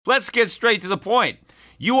Let's get straight to the point.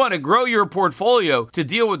 You want to grow your portfolio to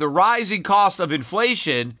deal with the rising cost of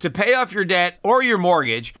inflation, to pay off your debt or your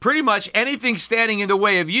mortgage, pretty much anything standing in the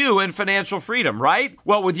way of you and financial freedom, right?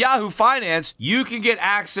 Well, with Yahoo Finance, you can get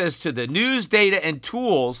access to the news, data, and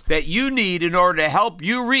tools that you need in order to help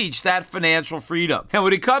you reach that financial freedom. And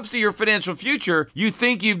when it comes to your financial future, you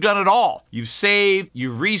think you've done it all. You've saved,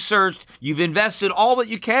 you've researched, you've invested all that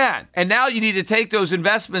you can. And now you need to take those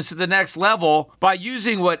investments to the next level by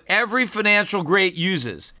using what every financial great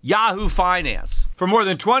uses. Yahoo Finance. For more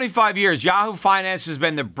than 25 years, Yahoo Finance has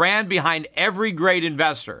been the brand behind every great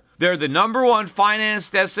investor. They're the #1 finance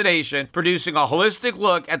destination, producing a holistic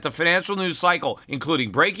look at the financial news cycle,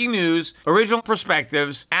 including breaking news, original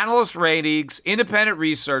perspectives, analyst ratings, independent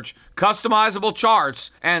research, customizable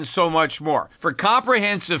charts, and so much more. For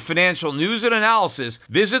comprehensive financial news and analysis,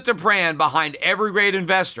 visit the brand behind every great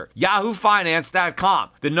investor, yahoofinance.com,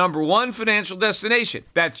 the #1 financial destination.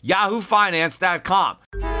 That's yahoofinance.com.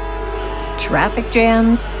 Traffic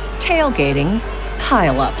jams, tailgating,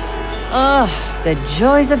 pileups. Ugh, the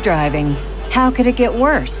joys of driving. How could it get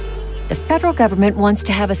worse? The federal government wants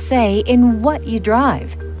to have a say in what you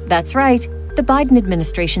drive. That's right. The Biden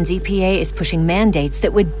administration's EPA is pushing mandates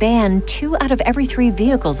that would ban 2 out of every 3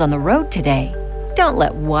 vehicles on the road today. Don't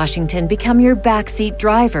let Washington become your backseat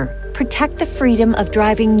driver. Protect the freedom of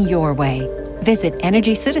driving your way. Visit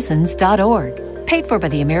EnergyCitizens.org. Paid for by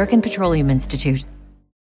the American Petroleum Institute.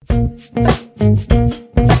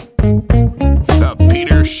 The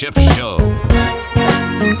Peter Schiff Show.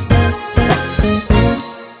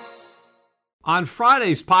 On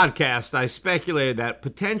Friday's podcast, I speculated that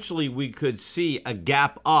potentially we could see a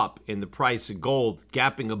gap up in the price of gold,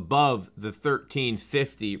 gapping above the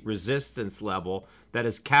 1350 resistance level that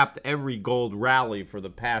has capped every gold rally for the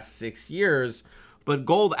past 6 years. But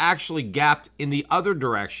gold actually gapped in the other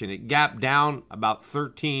direction. It gapped down about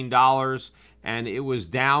 $13, and it was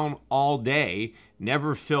down all day,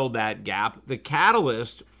 never filled that gap. The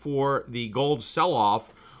catalyst for the gold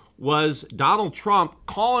sell-off was Donald Trump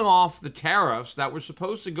calling off the tariffs that were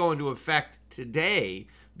supposed to go into effect today,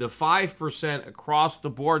 the 5%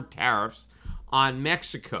 across-the-board tariffs on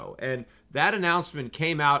Mexico. And that announcement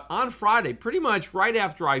came out on Friday, pretty much right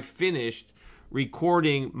after I finished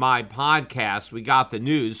recording my podcast. We got the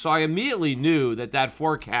news. So I immediately knew that that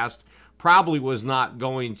forecast probably was not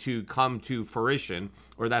going to come to fruition,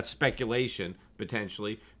 or that speculation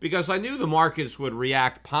potentially, because I knew the markets would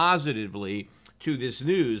react positively to this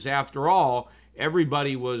news. After all,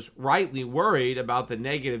 everybody was rightly worried about the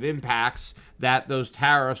negative impacts that those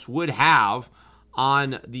tariffs would have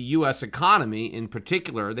on the U.S. economy in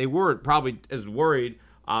particular. They weren't probably as worried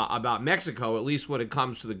about Mexico, at least when it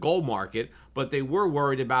comes to the gold market, but they were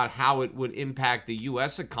worried about how it would impact the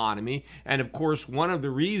U.S. economy. And of course, one of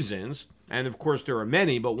the reasons, and of course there are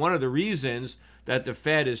many, but one of the reasons that the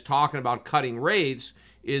Fed is talking about cutting rates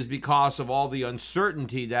is because of all the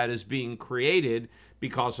uncertainty that is being created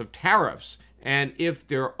because of tariffs. And if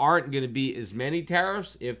there aren't going to be as many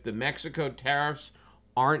tariffs, if the Mexico tariffs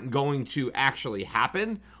aren't going to actually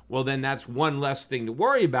happen, well, then that's one less thing to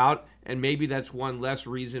worry about, and maybe that's one less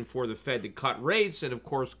reason for the Fed to cut rates. And of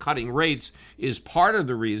course, cutting rates is part of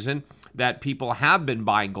the reason that people have been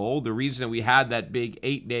buying gold, the reason that we had that big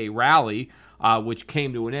 8-day rally, which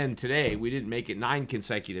came to an end today. We didn't make it 9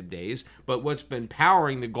 consecutive days, but what's been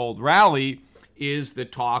powering the gold rally is the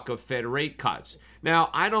talk of Fed rate cuts. Now,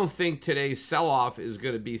 I don't think today's sell-off is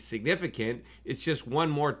going to be significant. It's just one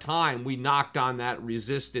more time we knocked on that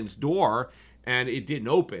resistance door, and it didn't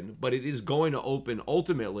open, but it is going to open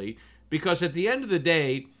ultimately, because at the end of the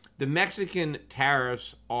day, the Mexican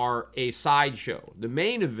tariffs are a sideshow. The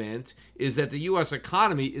main event is that the U.S.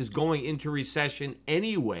 economy is going into recession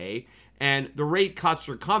anyway, and the rate cuts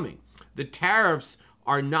are coming. The tariffs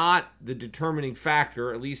are not the determining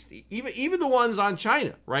factor, at least even the ones on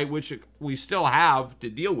China, right, which we still have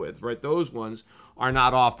to deal with, right? Those ones are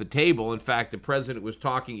not off the table. In fact, the president was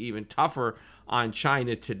talking even tougher on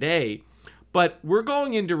China today. But we're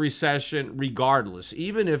going into recession regardless,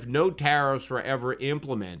 even if no tariffs were ever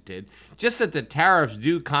implemented. Just that the tariffs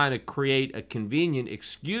do kind of create a convenient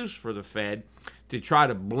excuse for the Fed to try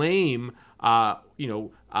to blame, the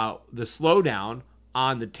slowdown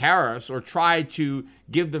on the tariffs, or try to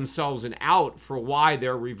give themselves an out for why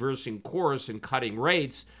they're reversing course and cutting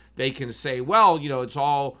rates. They can say, well, it's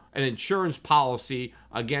all an insurance policy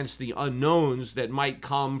against the unknowns that might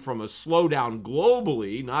come from a slowdown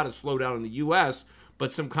globally, not a slowdown in the U.S.,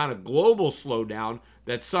 but some kind of global slowdown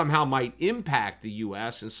that somehow might impact the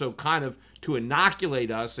U.S. And so kind of to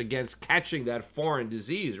inoculate us against catching that foreign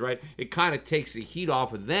disease, right? It kind of takes the heat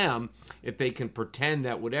off of them if they can pretend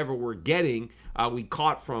that whatever we're getting we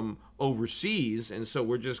caught from overseas, and so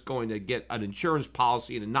we're just going to get an insurance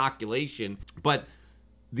policy and inoculation. But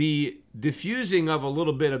the diffusing of a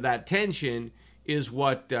little bit of that tension is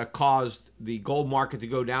what caused the gold market to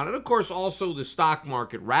go down. And of course, also the stock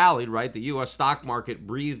market rallied, right? The U.S. stock market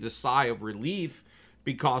breathed a sigh of relief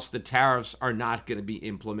because the tariffs are not going to be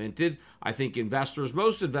implemented. I think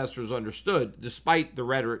most investors understood, despite the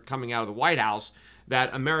rhetoric coming out of the White House,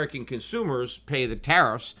 that American consumers pay the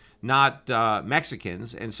tariffs, not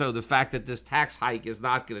Mexicans. And so the fact that this tax hike is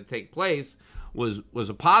not going to take place was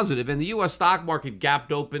a positive. And the U.S. stock market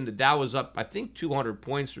gapped open. The Dow was up, I think, 200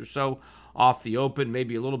 points or so off the open,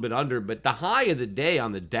 maybe a little bit under. But the high of the day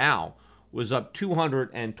on the Dow was up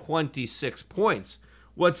 226 points.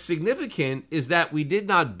 What's significant is that we did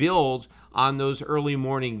not build on those early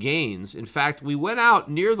morning gains. In fact, we went out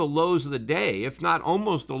near the lows of the day, if not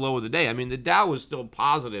almost the low of the day. I mean, the Dow was still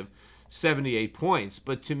positive 78 points.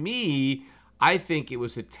 But to me, I think it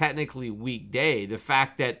was a technically weak day. The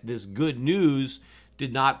fact that this good news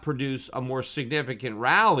did not produce a more significant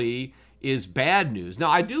rally is bad news.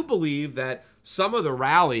 Now, I do believe that some of the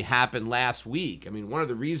rally happened last week. I mean, one of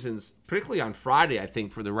the reasons, particularly on Friday, I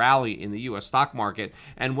think, for the rally in the U.S. stock market,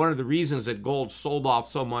 and one of the reasons that gold sold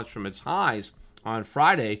off so much from its highs on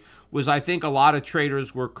Friday was I think a lot of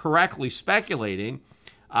traders were correctly speculating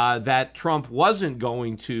that Trump wasn't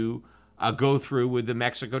going to go through with the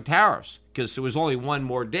Mexico tariffs, because there was only one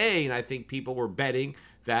more day, and I think people were betting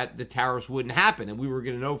that the tariffs wouldn't happen, and we were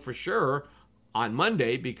going to know for sure on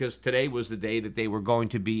Monday, because today was the day that they were going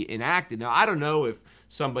to be enacted. Now, I don't know if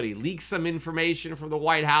somebody leaked some information from the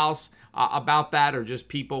White House about that, or just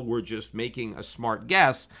people were just making a smart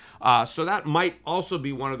guess. So that might also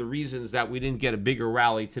be one of the reasons that we didn't get a bigger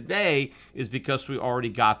rally today, is because we already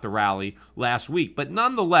got the rally last week. But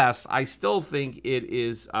nonetheless, I still think it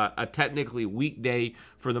is a technically weak day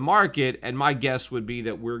for the market, and my guess would be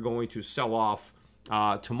that we're going to sell off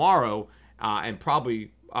tomorrow and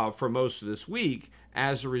probably for most of this week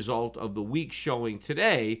as a result of the weak showing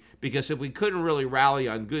today, because if we couldn't really rally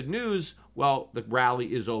on good news, well, the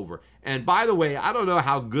rally is over. And by the way, I don't know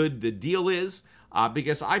how good the deal is,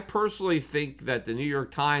 because I personally think that the New York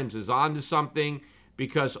Times is onto something,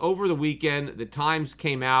 because over the weekend, the Times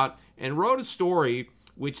came out and wrote a story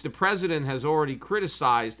which the president has already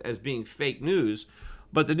criticized as being fake news.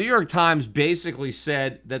 But the New York Times basically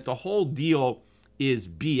said that the whole deal is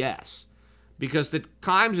BS, because the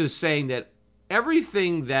Times is saying that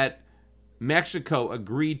everything that Mexico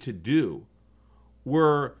agreed to do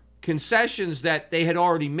were concessions that they had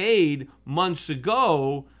already made months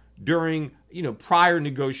ago during, prior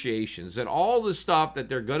negotiations, that all the stuff that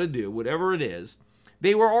they're going to do, whatever it is,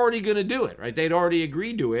 they were already going to do it, right? They'd already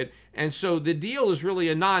agreed to it. And so the deal is really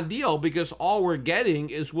a non-deal, because all we're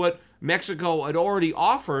getting is what Mexico had already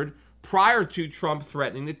offered prior to Trump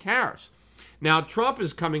threatening the tariffs. Now, Trump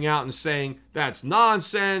is coming out and saying that's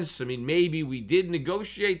nonsense. I mean, maybe we did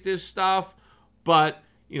negotiate this stuff, but,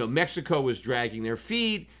 Mexico was dragging their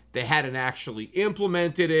feet. They hadn't actually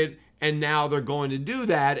implemented it, and now they're going to do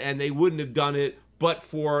that, and they wouldn't have done it but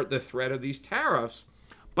for the threat of these tariffs.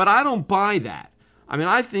 But I don't buy that. I mean,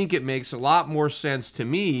 I think it makes a lot more sense to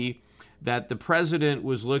me that the president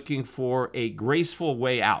was looking for a graceful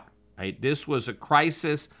way out. Right? This was a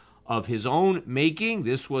crisis of his own making.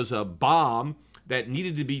 This was a bomb that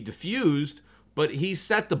needed to be diffused, but he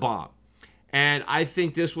set the bomb. And I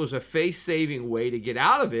think this was a face-saving way to get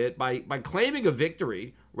out of it by claiming a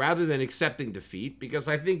victory rather than accepting defeat, because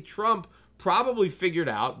I think Trump probably figured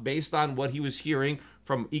out, based on what he was hearing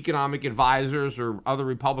from economic advisors or other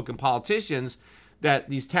Republican politicians, that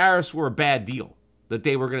these tariffs were a bad deal, that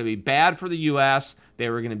they were going to be bad for the U.S., they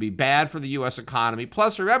were going to be bad for the U.S. economy.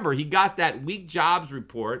 Plus, remember, he got that weak jobs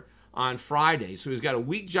report on Friday. So he's got a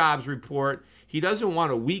weak jobs report. He doesn't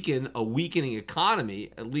want to weaken a weakening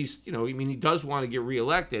economy, at least, he does want to get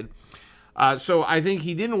reelected. So I think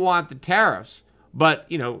he didn't want the tariffs, but,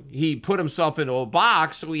 he put himself into a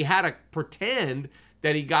box, so he had to pretend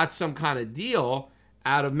that he got some kind of deal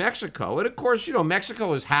out of Mexico. And of course,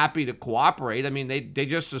 Mexico is happy to cooperate. I mean, they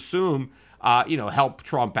just assume, help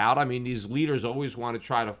Trump out. I mean, these leaders always want to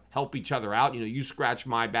try to help each other out. You scratch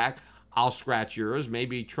my back, I'll scratch yours.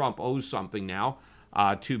 Maybe Trump owes something now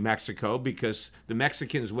to Mexico, because the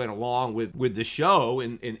Mexicans went along with the show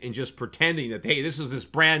and just pretending that, hey, this is this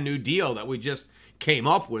brand new deal that we just came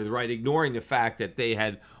up with, right? Ignoring the fact that they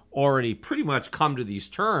had already pretty much come to these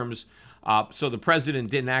terms. So the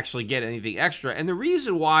president didn't actually get anything extra. And the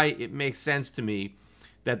reason why it makes sense to me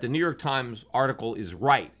that the New York Times article is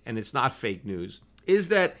right and it's not fake news is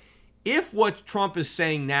that if what Trump is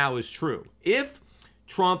saying now is true, if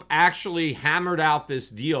Trump actually hammered out this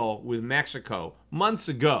deal with Mexico months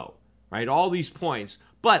ago, right? All these points.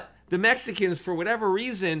 But the Mexicans, for whatever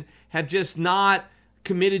reason, have just not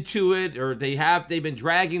committed to it, or they've been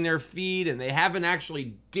dragging their feet and they haven't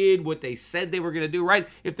actually did what they said they were going to do, right?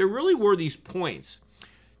 If there really were these points,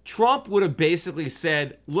 Trump would have basically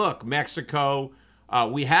said, look, Mexico,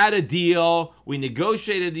 we had a deal, we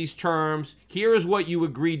negotiated these terms, here is what you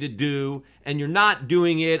agreed to do, and you're not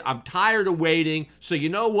doing it. I'm tired of waiting. So you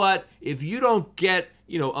know what? If you don't get,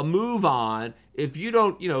 a move on, if you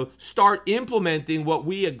don't, start implementing what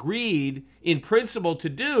we agreed in principle to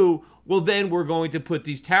do, well, then we're going to put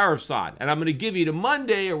these tariffs on. And I'm going to give you to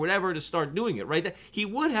Monday or whatever to start doing it, right? He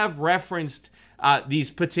would have referenced these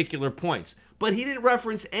particular points, but he didn't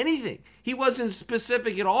reference anything. He wasn't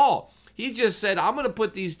specific at all. He just said, I'm going to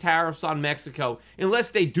put these tariffs on Mexico unless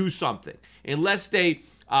they do something, unless they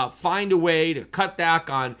find a way to cut back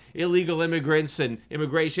on illegal immigrants and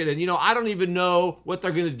immigration. And, I don't even know what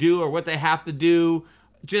they're going to do or what they have to do.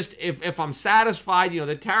 Just if I'm satisfied,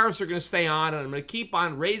 the tariffs are going to stay on, and I'm going to keep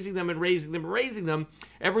on raising them and raising them and raising them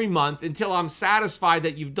every month until I'm satisfied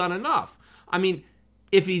that you've done enough. I mean,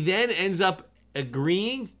 if he then ends up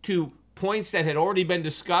agreeing to points that had already been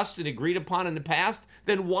discussed and agreed upon in the past,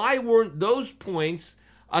 then why weren't those points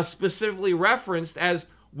specifically referenced as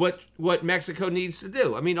what Mexico needs to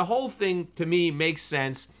do? I mean, the whole thing to me makes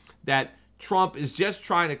sense that Trump is just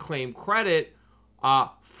trying to claim credit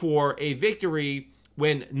for a victory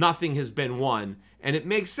when nothing has been won. And it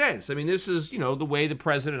makes sense. I mean, this is, the way the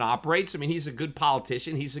president operates. I mean, he's a good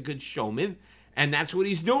politician. He's a good showman. And that's what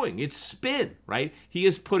he's doing. It's spin, right? He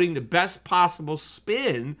is putting the best possible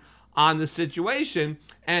spin on the situation.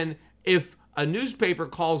 And if a newspaper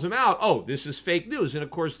calls him out, oh, this is fake news. And of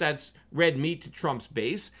course, that's red meat to Trump's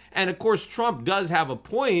base. And of course, Trump does have a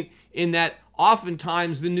point in that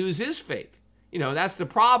oftentimes the news is fake. That's the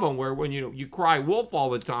problem, where when you cry wolf all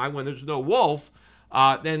the time, when there's no wolf,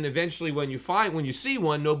 then eventually when you see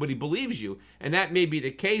one, nobody believes you. And that may be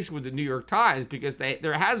the case with the New York Times, because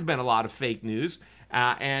there has been a lot of fake news.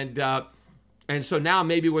 And so now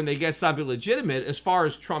maybe when they get something legitimate, as far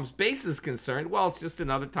as Trump's base is concerned, well, it's just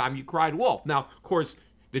another time you cried wolf. Now, of course,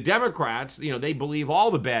 the Democrats, they believe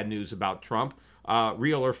all the bad news about Trump,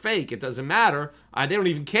 real or fake. It doesn't matter. They don't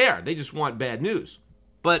even care. They just want bad news.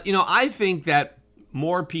 But, I think that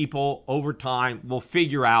more people over time will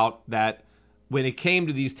figure out that when it came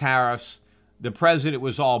to these tariffs, the president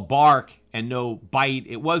was all bark and no bite.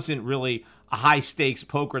 It wasn't really a high-stakes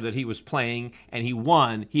poker that he was playing, and he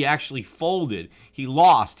won. He actually folded. He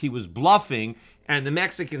lost. He was bluffing, and the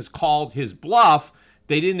Mexicans called his bluff.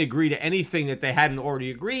 They didn't agree to anything that they hadn't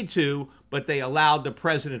already agreed to, but they allowed the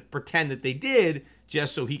president to pretend that they did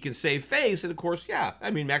just so he can save face. And, of course,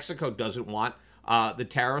 Mexico doesn't want the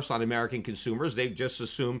tariffs on American consumers. They just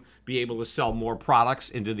assume be able to sell more products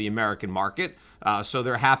into the American market. So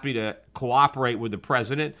they're happy to cooperate with the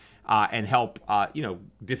president and help,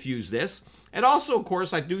 diffuse this. And also, of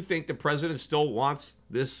course, I do think the president still wants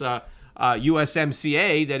this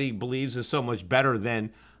USMCA that he believes is so much better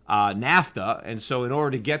than NAFTA. And so in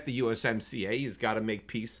order to get the USMCA, he's got to make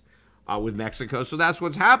peace with Mexico. So that's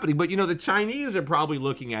what's happening. But, the Chinese are probably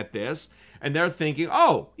looking at this and they're thinking,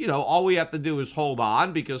 all we have to do is hold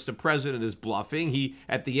on because the president is bluffing.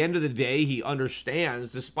 At the end of the day, he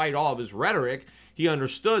understands, despite all of his rhetoric, he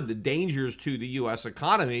understood the dangers to the U.S.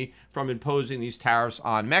 economy from imposing these tariffs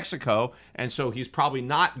on Mexico. And so he's probably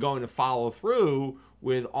not going to follow through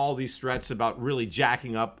with all these threats about really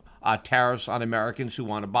jacking up tariffs on Americans who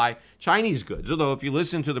want to buy Chinese goods. Although if you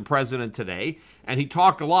listen to the president today, and he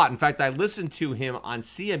talked a lot. In fact, I listened to him on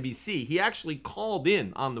CNBC. He actually called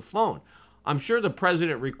in on the phone. I'm sure the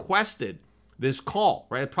president requested this call,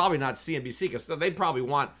 right? Probably not CNBC, because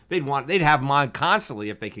they'd have him on constantly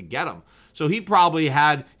if they could get him. So he probably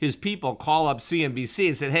had his people call up CNBC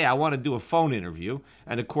and said, hey, I want to do a phone interview.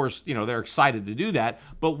 And of course, they're excited to do that.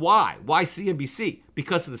 But why? Why CNBC?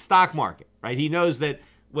 Because of the stock market, right? He knows that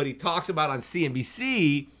what he talks about on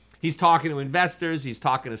CNBC, he's talking to investors, he's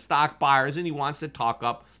talking to stock buyers, and he wants to talk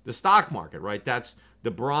up the stock market, right? That's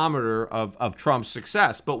the barometer of Trump's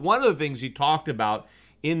success. But one of the things he talked about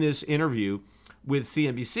in this interview with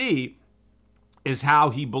CNBC is how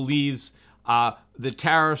he believes the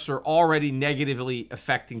tariffs are already negatively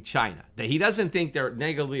affecting China. That he doesn't think they're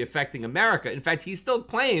negatively affecting America. In fact, he still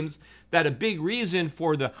claims that a big reason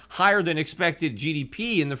for the higher than expected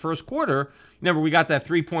GDP in the first quarter, remember we got that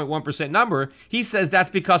 3.1% number, he says that's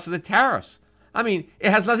because of the tariffs. I mean, it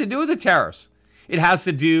has nothing to do with the tariffs. It has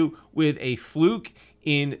to do with a fluke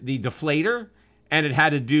in the deflator, and it had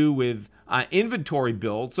to do with inventory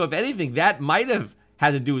build. So if anything, that might have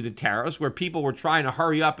had to do with the tariffs, where people were trying to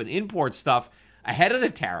hurry up and import stuff ahead of the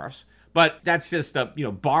tariffs. But that's just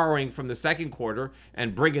borrowing from the second quarter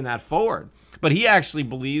and bringing that forward. But he actually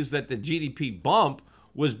believes that the GDP bump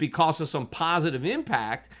was because of some positive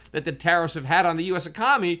impact that the tariffs have had on the U.S.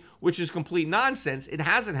 economy, which is complete nonsense. It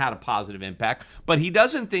hasn't had a positive impact, but he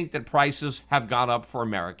doesn't think that prices have gone up for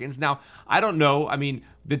Americans. Now, I don't know. I mean,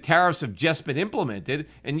 the tariffs have just been implemented,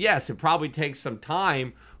 and yes, it probably takes some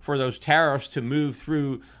time for those tariffs to move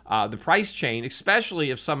through the price chain,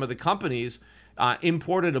 especially if some of the companies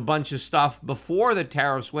imported a bunch of stuff before the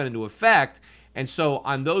tariffs went into effect. And so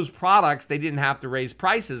on those products, they didn't have to raise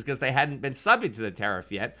prices because they hadn't been subject to the tariff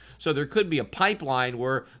yet. So there could be a pipeline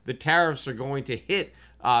where the tariffs are going to hit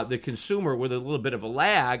the consumer with a little bit of a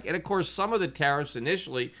lag. And of course, some of the tariffs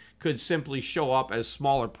initially could simply show up as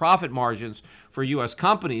smaller profit margins for U.S.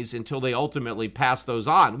 companies until they ultimately pass those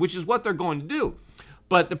on, which is what they're going to do.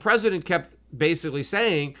 But the president kept basically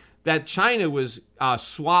saying that China was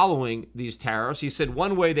swallowing these tariffs. He said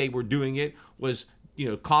one way they were doing it was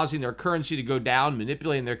causing their currency to go down,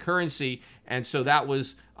 manipulating their currency, and so that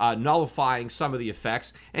was nullifying some of the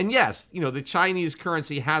effects. And yes, the Chinese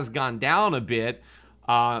currency has gone down a bit,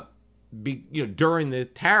 during the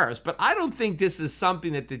tariffs, but I don't think this is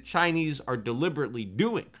something that the Chinese are deliberately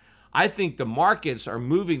doing. I think the markets are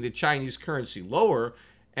moving the Chinese currency lower,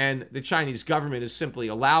 and the Chinese government is simply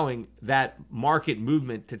allowing that market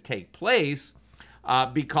movement to take place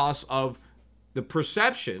because of the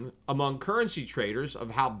perception among currency traders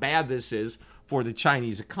of how bad this is for the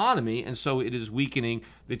Chinese economy, and so it is weakening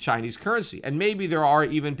the Chinese currency. And maybe there are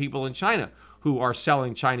even people in China who are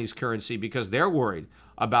selling Chinese currency because they're worried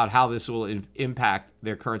about how this will impact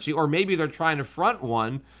their currency, or maybe they're trying to front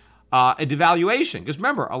one a devaluation. Because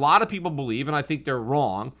remember, a lot of people believe, and I think they're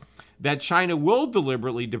wrong, that China will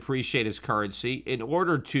deliberately depreciate its currency in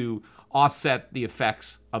order to offset the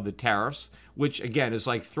effects of the tariffs, which, again, is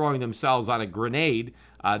like throwing themselves on a grenade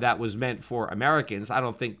that was meant for Americans. I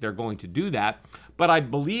don't think they're going to do that, but I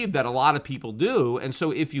believe that a lot of people do. And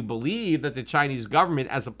so if you believe that the Chinese government,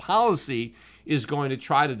 as a policy, is going to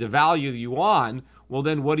try to devalue the yuan, well,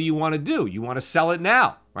 then what do you want to do? You want to sell it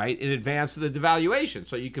now, right, in advance of the devaluation,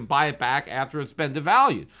 so you can buy it back after it's been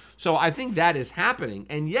devalued. So I think that is happening.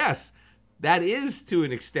 And yes, that is, to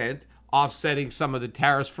an extent, offsetting some of the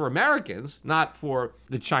tariffs for Americans, not for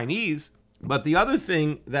the Chinese. But the other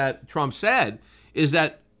thing that Trump said is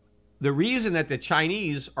that the reason that the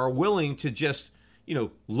Chinese are willing to just,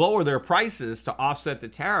 lower their prices to offset the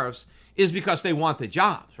tariffs is because they want the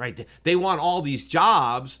jobs, right? They want all these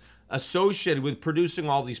jobs associated with producing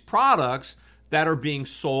all these products that are being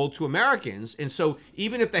sold to Americans. And so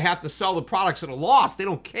even if they have to sell the products at a loss, they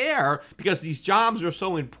don't care, because these jobs are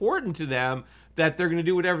so important to them that they're going to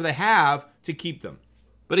do whatever they have to keep them.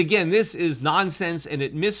 But again, this is nonsense, and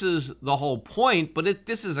it misses the whole point. But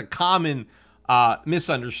this is a common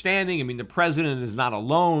misunderstanding. I mean, the president is not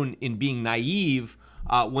alone in being naive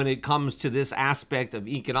when it comes to this aspect of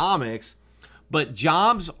economics. But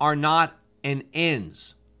jobs are not an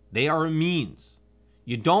ends. They are a means.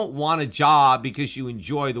 You don't want a job because you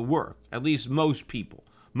enjoy the work, at least most people.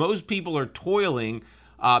 Most people are toiling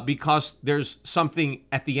because there's something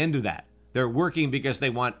at the end of that. They're working because they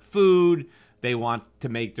want food, they want to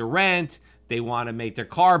make their rent, they want to make their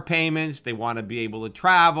car payments, they want to be able to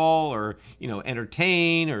travel or,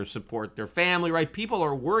 entertain or support their family, right? People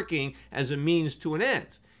are working as a means to an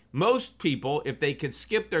end. Most people, if they could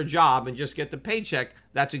skip their job and just get the paycheck,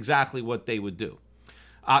 that's exactly what they would do.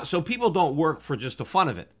 So people don't work for just the fun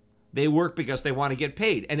of it. They work because they want to get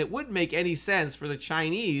paid. And it wouldn't make any sense for the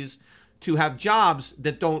Chinese to have jobs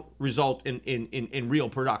that don't result in real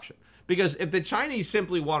production. Because if the Chinese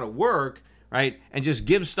simply want to work, right, and just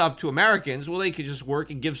give stuff to Americans, well, they could just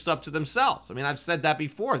work and give stuff to themselves. I mean, I've said that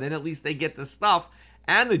before. Then at least they get the stuff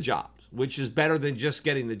and the jobs, which is better than just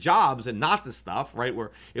getting the jobs and not the stuff, right?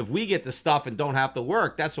 Where if we get the stuff and don't have to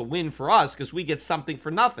work, that's a win for us because we get something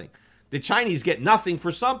for nothing. The Chinese get nothing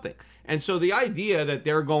for something. And so the idea that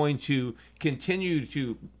they're going to continue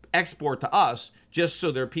to export to us just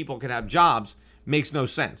so their people can have jobs makes no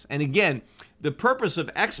sense. And again, the purpose of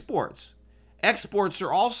exports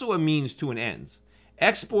are also a means to an end.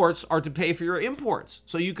 Exports are to pay for your imports.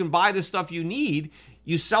 So you can buy the stuff you need,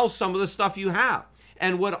 you sell some of the stuff you have.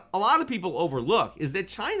 And what a lot of people overlook is that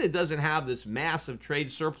China doesn't have this massive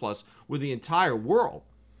trade surplus with the entire world.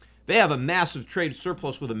 They have a massive trade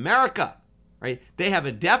surplus with America, right? They have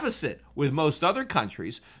a deficit with most other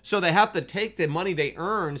countries. So they have to take the money they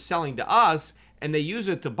earn selling to us and they use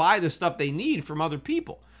it to buy the stuff they need from other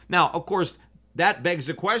people. Now, of course, that begs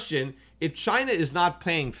the question, if China is not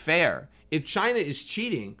paying fair, if China is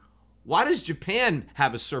cheating, Why does Japan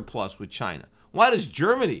have a surplus with China? Why does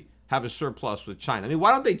Germany have a surplus with China? I mean,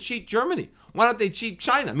 why don't they cheat Germany? Why don't they cheat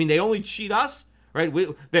China? I mean, they only cheat us, right?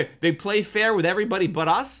 They play fair with everybody but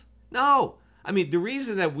us? No. I mean, the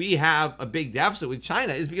reason that we have a big deficit with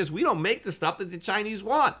China is because we don't make the stuff that the Chinese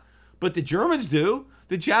want. But the Germans do.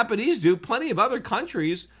 The Japanese do. Plenty of other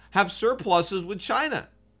countries have surpluses with China.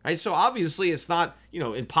 Right? So obviously it's not,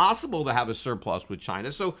 impossible to have a surplus with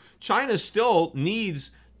China. So China still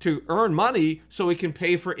needs to earn money so it can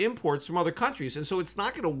pay for imports from other countries. And so it's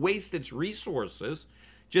not going to waste its resources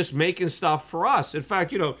just making stuff for us. In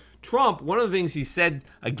fact, Trump, one of the things he said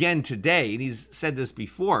again today, and he's said this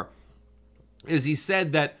before, is he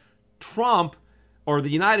said that Trump or the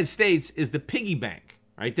United States is the piggy bank,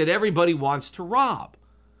 right, that everybody wants to rob.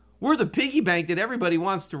 We're the piggy bank that everybody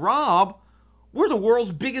wants to rob. We're the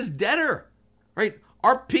world's biggest debtor, right?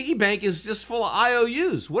 Our piggy bank is just full of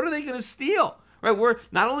IOUs. What are they going to steal, right? We're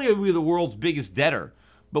not only are we the world's biggest debtor,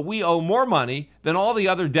 but we owe more money than all the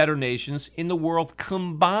other debtor nations in the world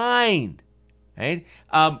combined, right?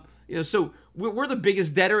 So we're the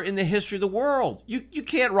biggest debtor in the history of the world. You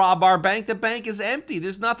can't rob our bank. The bank is empty.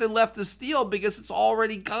 There's nothing left to steal because it's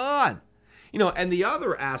already gone. And the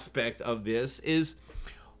other aspect of this is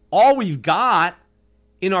all we've got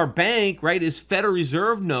in our bank, right, is Federal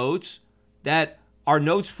Reserve notes that are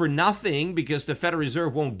notes for nothing because the Federal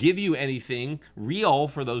Reserve won't give you anything real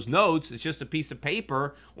for those notes. It's just a piece of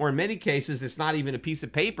paper, or in many cases, it's not even a piece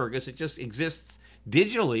of paper because it just exists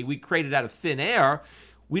digitally. We create it out of thin air.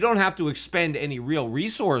 We don't have to expend any real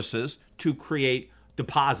resources to create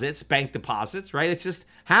deposits, bank deposits, right? It just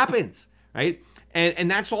happens, right?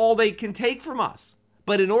 And that's all they can take from us.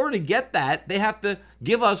 But in order to get that, they have to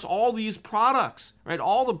give us all these products, right?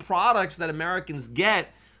 All the products that Americans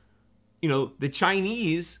get, the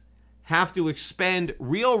Chinese have to expend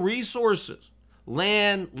real resources,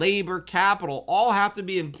 land, labor, capital, all have to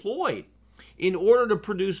be employed in order to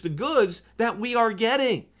produce the goods that we are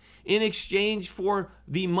getting in exchange for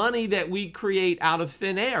the money that we create out of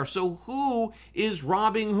thin air. So who is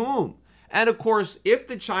robbing whom? And of course, if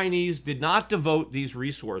the Chinese did not devote these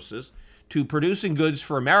resources to producing goods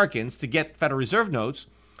for Americans to get Federal Reserve notes,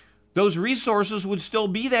 those resources would still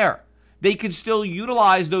be there. They could still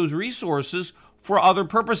utilize those resources for other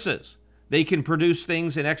purposes. They can produce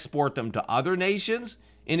things and export them to other nations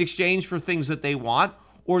in exchange for things that they want,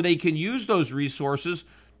 or they can use those resources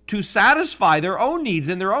to satisfy their own needs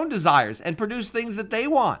and their own desires and produce things that they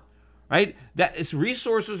want, right? That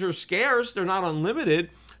resources are scarce, they're not unlimited.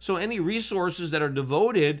 So any resources that are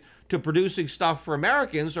devoted to producing stuff for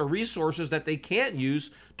Americans are resources that they can't use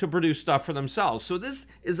to produce stuff for themselves. So this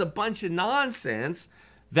is a bunch of nonsense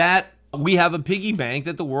that we have a piggy bank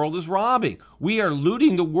that the world is robbing. We are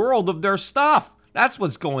looting the world of their stuff. That's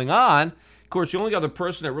what's going on. Of course, the only other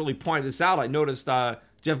person that really pointed this out, I noticed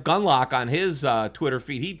Jeff Gundlach on his Twitter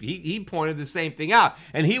feed, he pointed the same thing out.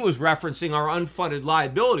 And he was referencing our unfunded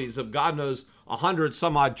liabilities of God knows 100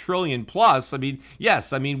 some odd trillion plus. I mean,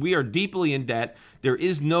 yes, we are deeply in debt. There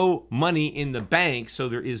is no money in the bank, so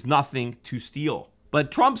there is nothing to steal.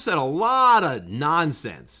 But Trump said a lot of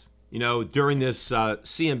nonsense, during this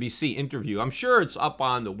CNBC interview. I'm sure it's up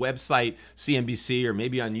on the website, CNBC, or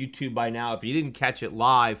maybe on YouTube by now if you didn't catch it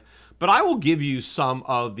live. But I will give you some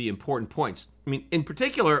of the important points. In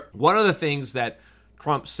particular, one of the things that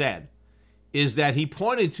Trump said is that he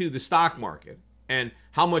pointed to the stock market and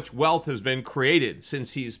how much wealth has been created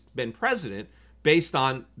since he's been president based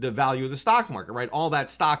on the value of the stock market, right? All that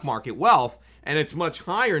stock market wealth, and it's much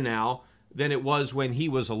higher now than it was when he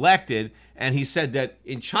was elected. And he said that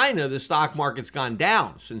in China, the stock market's gone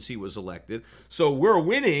down since he was elected. So we're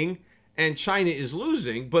winning and China is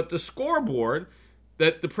losing, but the scoreboard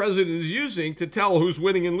that the president is using to tell who's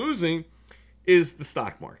winning and losing is the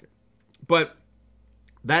stock market. But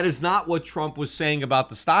that is not what Trump was saying about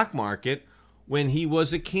the stock market when he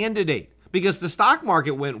was a candidate, because the stock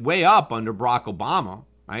market went way up under Barack Obama,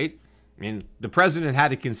 right? The president had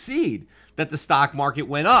to concede that the stock market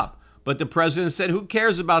went up, but the president said, who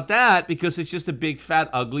cares about that, because it's just a big, fat,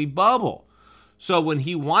 ugly bubble. So when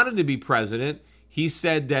he wanted to be president, he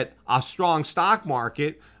said that a strong stock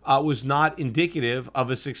market was not indicative of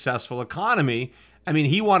a successful economy.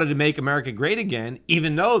 He wanted to make America great again,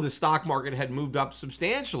 even though the stock market had moved up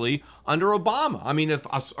substantially under Obama. If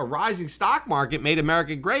a rising stock market made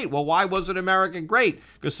America great, well, why wasn't America great?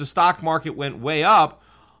 Because the stock market went way up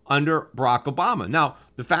under Barack Obama. Now,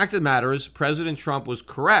 the fact of the matter is President Trump was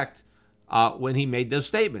correct when he made those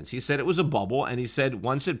statements. He said it was a bubble, and he said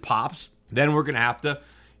once it pops, then we're going to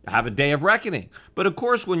have a day of reckoning. But of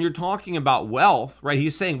course, when you're talking about wealth, right,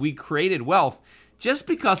 he's saying we created wealth. Just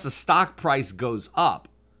because the stock price goes up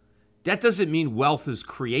that doesn't mean wealth is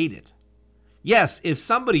created. Yes, if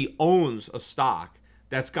somebody owns a stock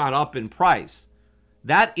that's gone up in price,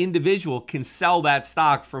 that individual can sell that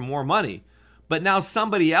stock for more money. But now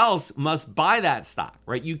somebody else must buy that stock,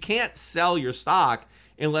 right? You can't sell your stock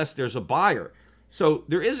unless there's a buyer. So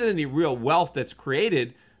there isn't any real wealth that's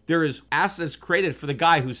created. There is assets created for the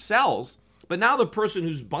guy who sells, but now the person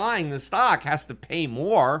who's buying the stock has to pay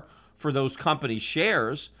more for those company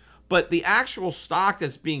shares. But the actual stock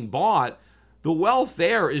that's being bought, the wealth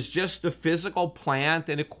there is just the physical plant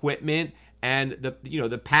and equipment and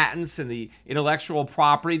the patents and the intellectual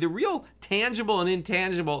property, the real tangible and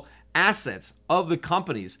intangible assets of the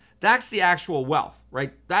companies. That's the actual wealth,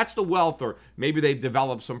 right? That's the wealth. Or maybe they've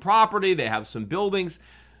developed some property, they have some buildings.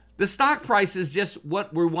 The stock price is just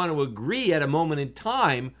what we want to agree at a moment in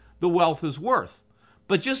time the wealth is worth.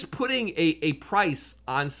 But just putting a price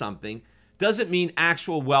on something doesn't mean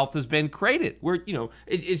actual wealth has been created.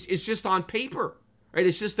 It's just on paper, right?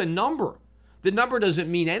 It's just a number. The number doesn't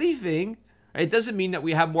mean anything. Right? It doesn't mean that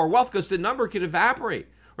we have more wealth because the number can evaporate,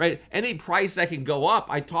 right? Any price that can go up.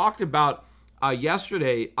 I talked about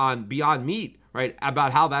yesterday on Beyond Meat, right,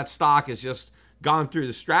 about how that stock has just gone through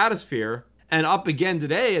the stratosphere and up again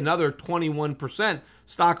today, another 21%.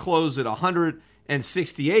 Stock closed at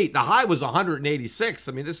 168. The high was 186.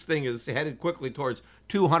 I mean, this thing is headed quickly towards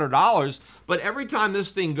 $200. But every time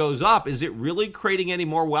this thing goes up, is it really creating any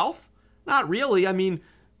more wealth? Not really. I mean,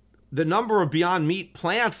 the number of Beyond Meat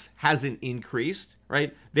plants hasn't increased,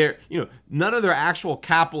 right? None of their actual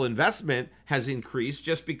capital investment has increased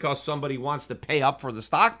just because somebody wants to pay up for the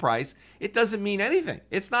stock price. It doesn't mean anything.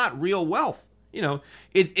 It's not real wealth.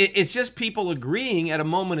 It's just people agreeing at a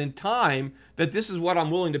moment in time that this is what I'm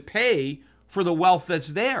willing to pay for the wealth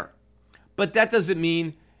that's there. But that doesn't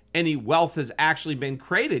mean any wealth has actually been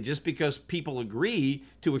created just because people agree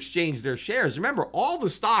to exchange their shares. Remember, all the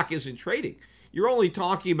stock isn't trading. You're only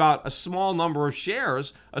talking about a small number of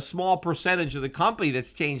shares, a small percentage of the company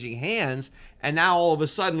that's changing hands, and now all of a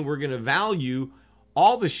sudden we're going to value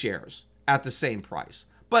all the shares at the same price.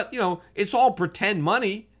 But, it's all pretend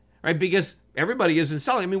money, right? Because everybody isn't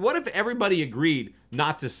selling. I mean, what if everybody agreed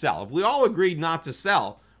not to sell? If we all agreed not to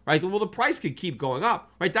sell, right, well, the price could keep going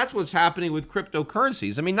up, right? That's what's happening with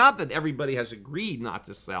cryptocurrencies. I mean, not that everybody has agreed not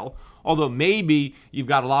to sell, although maybe you've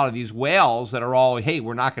got a lot of these whales that are all, hey,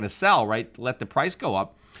 we're not going to sell, right? Let the price go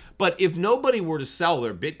up. But if nobody were to sell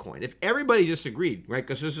their Bitcoin, if everybody just agreed, right,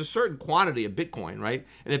 because there's a certain quantity of Bitcoin, right?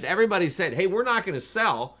 And if everybody said, hey, we're not going to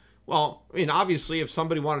sell, well, I mean, obviously, if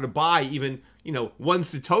somebody wanted to buy even, one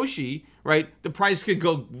Satoshi, right, the price could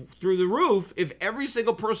go through the roof if every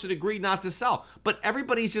single person agreed not to sell. But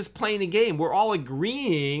everybody's just playing a game. We're all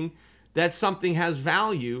agreeing that something has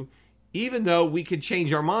value, even though we could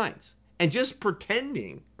change our minds. And just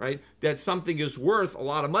pretending, right, that something is worth a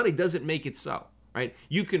lot of money doesn't make it so, right?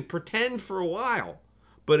 You can pretend for a while,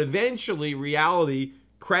 but eventually reality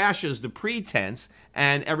crashes the pretense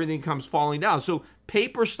and everything comes falling down. So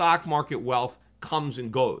paper stock market wealth comes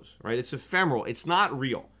and goes, right? It's ephemeral. It's not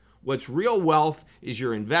real. What's real wealth is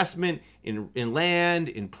your investment in land,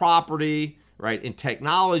 in property, right? In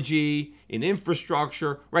technology, in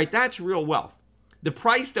infrastructure, right? That's real wealth. The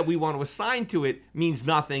price that we want to assign to it means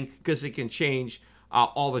nothing because it can change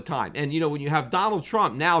all the time. And, when you have Donald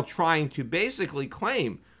Trump now trying to basically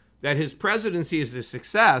claim that his presidency is a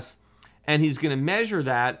success and he's going to measure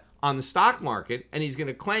that on the stock market and he's going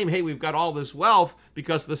to claim, hey, we've got all this wealth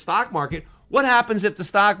because of the stock market. What happens if the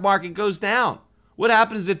stock market goes down? What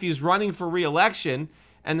happens if he's running for re-election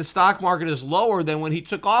and the stock market is lower than when he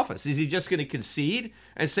took office? Is he just going to concede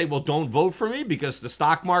and say, well, don't vote for me because the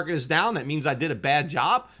stock market is down? That means I did a bad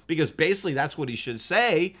job? Because basically that's what he should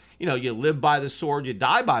say. You live by the sword, you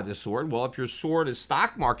die by the sword. Well, if your sword is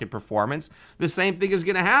stock market performance, the same thing is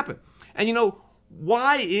going to happen. And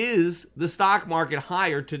why is the stock market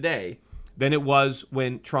higher today than it was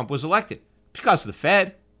when Trump was elected? Because of the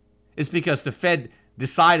Fed. It's because the Fed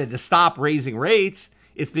decided to stop raising rates.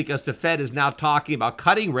 It's because the Fed is now talking about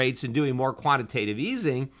cutting rates and doing more quantitative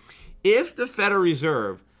easing. If the Federal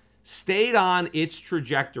Reserve stayed on its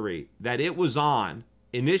trajectory that it was on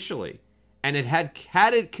initially, and it had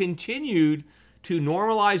it continued to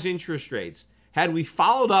normalize interest rates, had we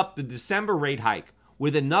followed up the December rate hike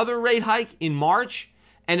with another rate hike in March,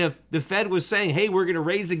 and if the Fed was saying, hey, we're going to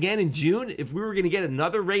raise again in June, if we were going to get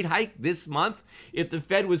another rate hike this month, if the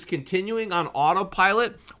Fed was continuing on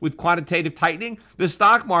autopilot with quantitative tightening, the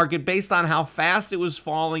stock market, based on how fast it was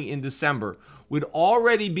falling in December, would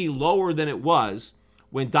already be lower than it was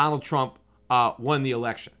when Donald Trump won the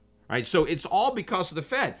election, right? So it's all because of the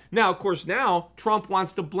Fed. Now, of course, Trump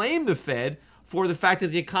wants to blame the Fed for the fact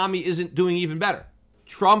that the economy isn't doing even better.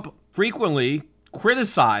 Trump frequently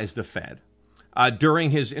criticized the Fed.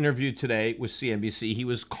 During his interview today with CNBC, he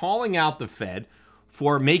was calling out the Fed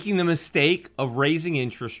for making the mistake of raising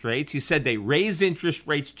interest rates. He said they raised interest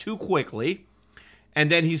rates too quickly. And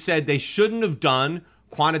then he said they shouldn't have done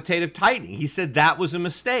quantitative tightening. He said that was a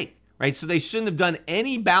mistake, right? So they shouldn't have done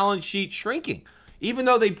any balance sheet shrinking, even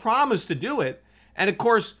though they promised to do it. And of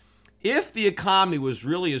course, if the economy was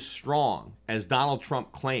really as strong as Donald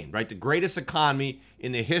Trump claimed, right, the greatest economy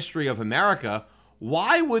in the history of America,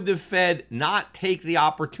 why would the Fed not take the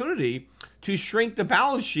opportunity to shrink the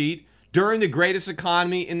balance sheet during the greatest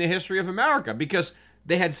economy in the history of America? Because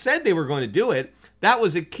they had said they were going to do it. That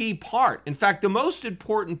was a key part. In fact, the most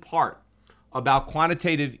important part about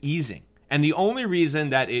quantitative easing, and the only reason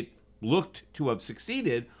that it looked to have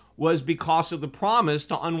succeeded, was because of the promise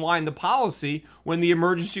to unwind the policy when the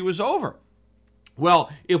emergency was over.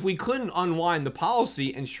 Well, if we couldn't unwind the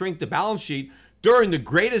policy and shrink the balance sheet during the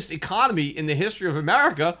greatest economy in the history of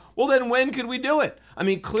America, well, then when could we do it? I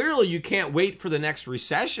mean, clearly you can't wait for the next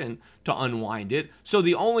recession to unwind it. So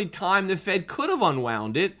the only time the Fed could have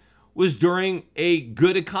unwound it was during a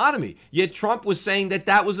good economy. Yet Trump was saying that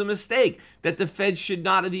that was a mistake, that the Fed should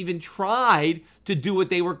not have even tried to do what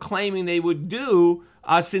they were claiming they would do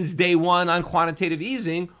since day one on quantitative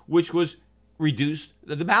easing, which was reduce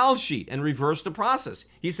the balance sheet and reverse the process.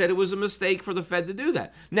 He said it was a mistake for the Fed to do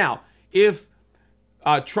that. Now, if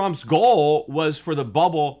Trump's goal was for the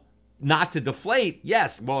bubble not to deflate,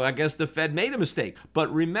 yes, well, I guess the Fed made a mistake.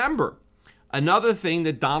 But remember, another thing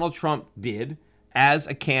that Donald Trump did as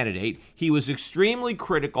a candidate, he was extremely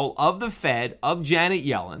critical of the Fed, of Janet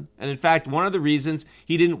Yellen. And in fact, one of the reasons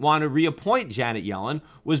he didn't want to reappoint Janet Yellen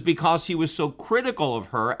was because he was so critical of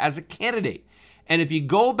her as a candidate. And if you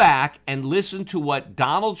go back and listen to what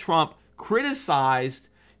Donald Trump criticized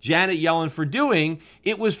Janet Yellen for doing,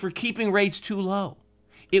 it was for keeping rates too low.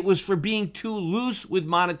 It was for being too loose with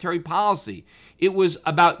monetary policy. It was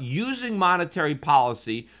about using monetary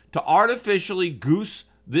policy to artificially goose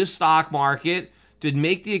this stock market, to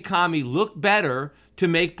make the economy look better, to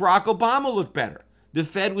make Barack Obama look better. The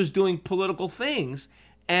Fed was doing political things,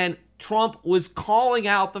 and Trump was calling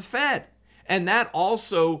out the Fed. And that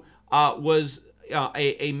also was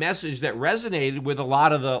a message that resonated with a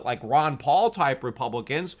lot of the like Ron Paul type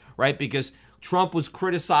Republicans, right? Because Trump was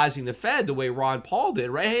criticizing the Fed the way Ron Paul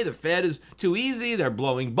did, right? Hey, the Fed is too easy. They're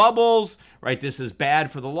blowing bubbles, right? This is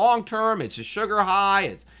bad for the long term. It's a sugar high.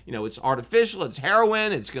 It's artificial. It's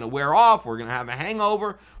heroin. It's going to wear off. We're going to have a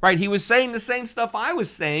hangover, right? He was saying the same stuff I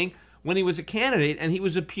was saying when he was a candidate, and he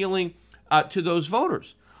was appealing to those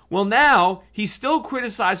voters. Well, now he's still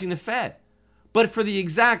criticizing the Fed, but for the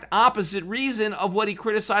exact opposite reason of what he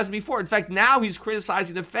criticized before. In fact, now he's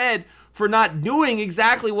criticizing the Fed for not doing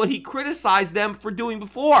exactly what he criticized them for doing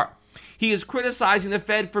before. He is criticizing the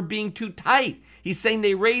Fed for being too tight. He's saying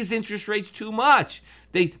they raised interest rates too much.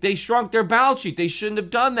 They shrunk their balance sheet. They shouldn't have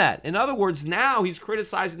done that. In other words, now he's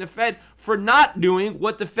criticizing the Fed for not doing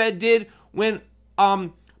what the Fed did when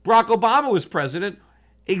Barack Obama was president,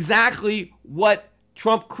 exactly what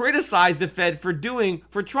Trump criticized the Fed for doing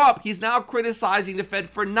for Trump. He's now criticizing the Fed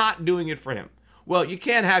for not doing it for him. Well, you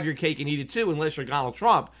can't have your cake and eat it too unless you're Donald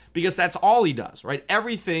Trump, because that's all he does, right?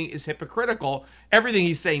 Everything is hypocritical. Everything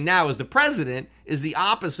he's saying now as the president is the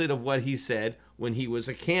opposite of what he said when he was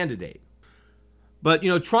a candidate. But,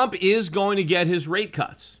 Trump is going to get his rate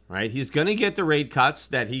cuts, right? He's going to get the rate cuts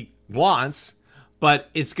that he wants, but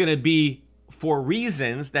it's going to be for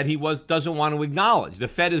reasons that he doesn't want to acknowledge. The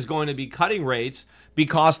Fed is going to be cutting rates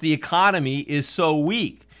because the economy is so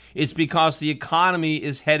weak. It's because the economy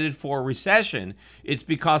is headed for a recession. It's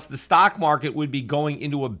because the stock market would be going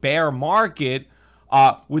into a bear market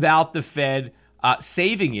without the Fed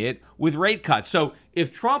saving it with rate cuts. So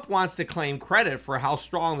if Trump wants to claim credit for how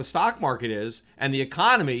strong the stock market is and the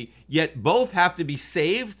economy, yet both have to be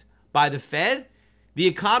saved by the Fed, the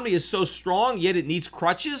economy is so strong, yet it needs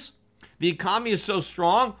crutches. The economy is so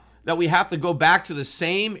strong that we have to go back to the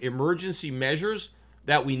same emergency measures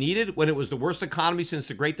that we needed when it was the worst economy since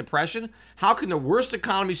the Great Depression. How can the worst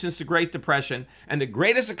economy since the Great Depression and the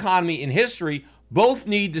greatest economy in history both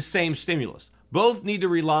need the same stimulus? Both need to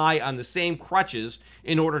rely on the same crutches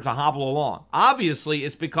in order to hobble along. Obviously,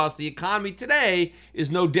 it's because the economy today is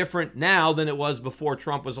no different now than it was before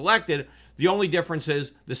Trump was elected. The only difference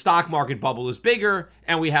is the stock market bubble is bigger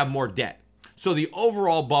and we have more debt. So the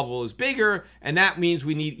overall bubble is bigger, and that means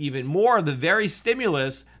we need even more of the very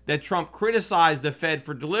stimulus that Trump criticized the Fed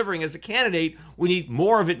for delivering as a candidate. We need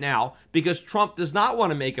more of it now because Trump does not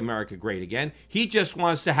want to make America great again. He just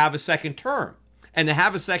wants to have a second term. And to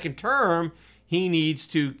have a second term, he needs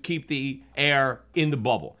to keep the air in the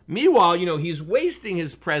bubble. Meanwhile, he's wasting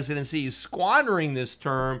his presidency. He's squandering this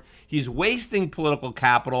term. He's wasting political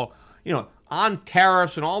capital, on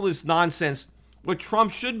tariffs and all this nonsense. What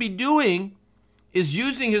Trump should be doing is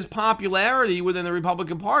using his popularity within the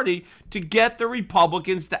Republican Party to get the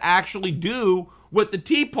Republicans to actually do what the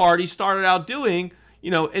Tea Party started out doing,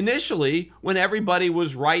 initially when everybody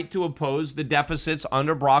was right to oppose the deficits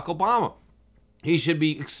under Barack Obama. He should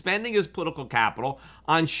be expending his political capital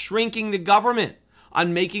on shrinking the government,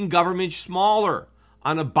 on making government smaller,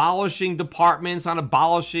 on abolishing departments, on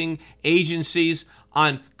abolishing agencies,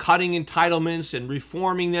 on cutting entitlements and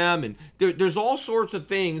reforming them. And there's all sorts of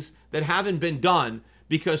things that haven't been done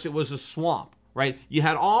because it was a swamp, right? You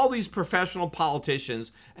had all these professional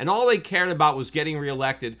politicians, and all they cared about was getting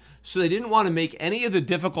reelected, so they didn't want to make any of the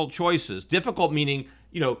difficult choices. Difficult meaning,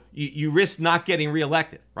 you risk not getting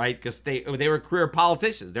reelected, right? Because they were career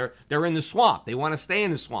politicians. They're in the swamp. They want to stay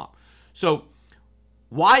in the swamp. So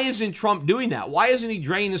why isn't Trump doing that? Why isn't he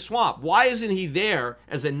draining the swamp? Why isn't he there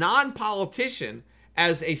as a non-politician,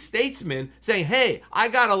 as a statesman, saying, hey, I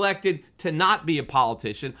got elected to not be a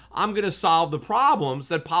politician. I'm going to solve the problems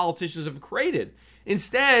that politicians have created.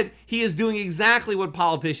 Instead, he is doing exactly what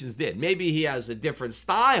politicians did. Maybe he has a different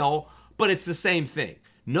style, but it's the same thing.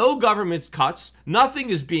 No government cuts. Nothing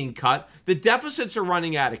is being cut. The deficits are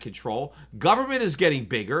running out of control. Government is getting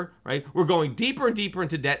bigger, right? We're going deeper and deeper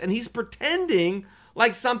into debt, and he's pretending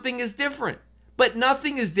like something is different. But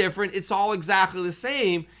nothing is different. It's all exactly the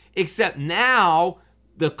same, except now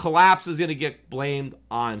the collapse is going to get blamed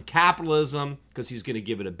on capitalism because he's going to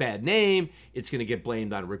give it a bad name. It's going to get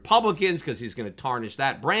blamed on Republicans because he's going to tarnish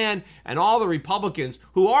that brand. And all the Republicans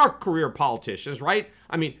who are career politicians, right?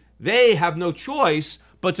 I mean, they have no choice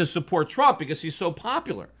but to support Trump because he's so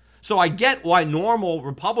popular. So I get why normal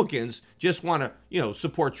Republicans just want to,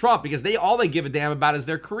 support Trump, because all they give a damn about is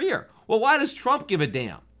their career. Well, why does Trump give a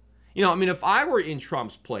damn? If I were in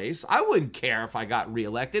Trump's place, I wouldn't care if I got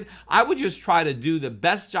reelected. I would just try to do the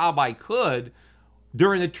best job I could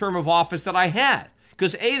during the term of office that I had.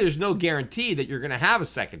 Because A, there's no guarantee that you're going to have a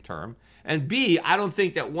second term. And B, I don't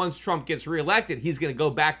think that once Trump gets reelected, he's going to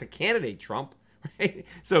go back to candidate Trump. Right?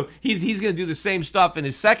 So he's going to do the same stuff in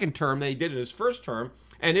his second term that he did in his first term.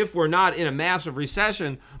 And if we're not in a massive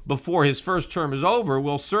recession before his first term is over,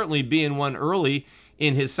 we'll certainly be in one early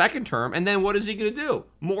in his second term. And then what is he going to do?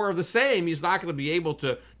 More of the same. He's not going to be able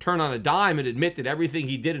to turn on a dime and admit that everything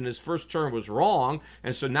he did in his first term was wrong,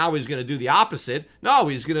 and so now he's going to do the opposite. No,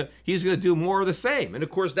 he's going to do more of the same. And of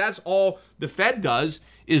course, that's all the Fed does,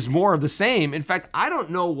 is more of the same. In fact, I don't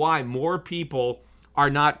know why more people are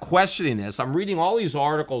not questioning this. I'm reading all these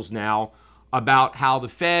articles now about how the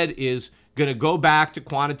Fed is going to go back to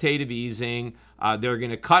quantitative easing. They're going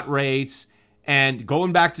to cut rates and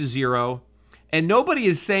going back to zero. And nobody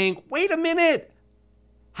is saying, wait a minute,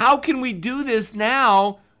 how can we do this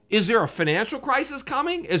now? Is there a financial crisis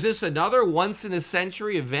coming? Is this another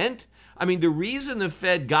once-in-a-century event? I mean, the reason the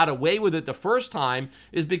Fed got away with it the first time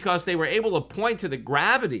is because they were able to point to the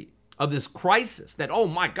gravity of this crisis, that, oh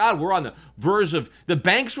my God, we're on the verge of, the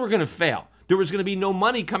banks were going to fail. There was going to be no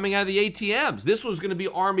money coming out of the ATMs. This was going to be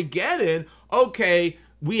Armageddon. Okay,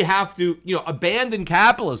 we have to, abandon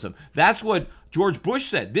capitalism. That's what George Bush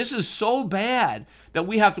said. This is so bad that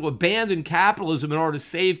we have to abandon capitalism in order to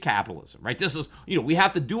save capitalism, right? This is, we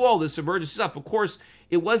have to do all this emergency stuff. Of course,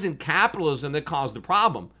 it wasn't capitalism that caused the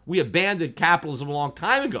problem. We abandoned capitalism a long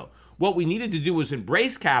time ago. What we needed to do was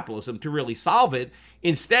embrace capitalism to really solve it.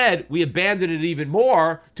 Instead, we abandoned it even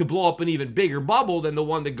more to blow up an even bigger bubble than the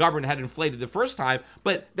one the government had inflated the first time.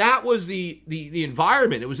 But that was the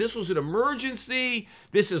environment. This was an emergency.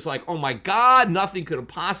 This is like, oh my God, nothing could have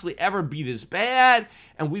possibly ever be this bad.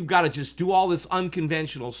 And we've got to just do all this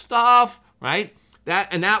unconventional stuff, right?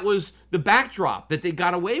 That was the backdrop that they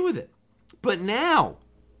got away with it. But now,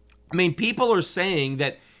 people are saying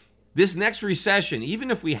that this next recession, even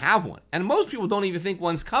if we have one, and most people don't even think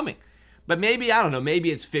one's coming, but maybe, I don't know,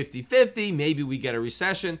 maybe it's 50-50, maybe we get a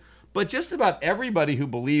recession, but just about everybody who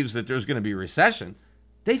believes that there's going to be a recession,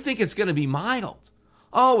 they think it's going to be mild.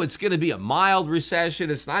 Oh, it's going to be a mild recession.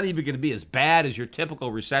 It's not even going to be as bad as your typical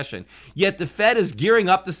recession. Yet the Fed is gearing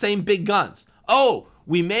up the same big guns. Oh,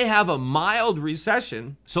 we may have a mild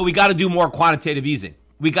recession, so we got to do more quantitative easing.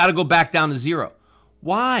 We got to go back down to zero.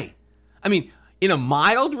 Why? In a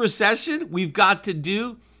mild recession, we've got to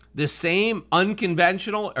do the same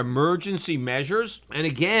unconventional emergency measures. And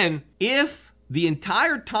again, if the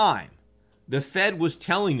entire time the Fed was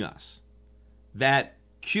telling us that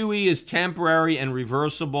QE is temporary and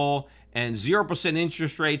reversible and 0%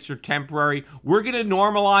 interest rates are temporary, we're going to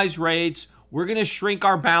normalize rates, we're going to shrink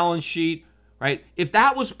our balance sheet, right? If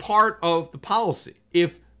that was part of the policy,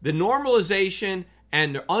 if the normalization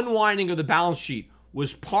and the unwinding of the balance sheet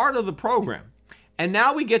was part of the program, and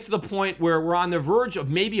now we get to the point where we're on the verge of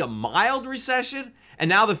maybe a mild recession, and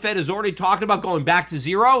now the Fed is already talking about going back to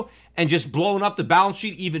zero and just blowing up the balance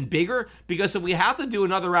sheet even bigger, because if we have to do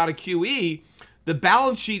another round of QE, the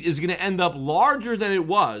balance sheet is going to end up larger than it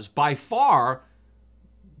was by far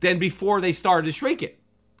than before they started to shrink it,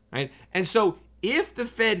 right? And so if the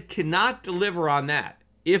Fed cannot deliver on that,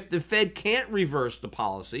 if the Fed can't reverse the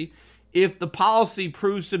policy, if the policy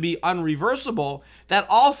proves to be unreversible, that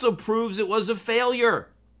also proves it was a failure,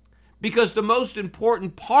 because the most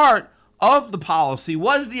important part of the policy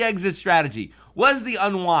was the exit strategy, was the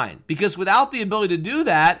unwind, because without the ability to do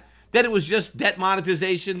that, then it was just debt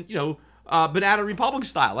monetization, Banana Republic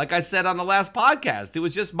style. Like I said on the last podcast, it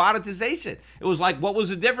was just monetization. It was like, what was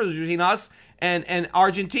the difference between us and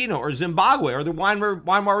Argentina or Zimbabwe or the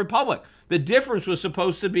Weimar Republic? The difference was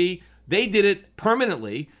supposed to be they did it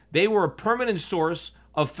permanently. They were a permanent source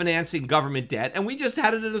of financing government debt, and we just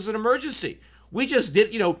had it as an emergency. We just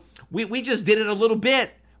did, we just did it a little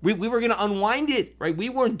bit. We were going to unwind it, right? We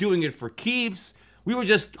weren't doing it for keeps. We were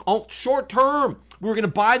just short term. We were going to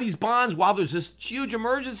buy these bonds while there's this huge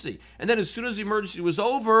emergency. And then as soon as the emergency was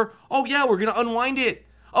over, oh yeah, we're going to unwind it.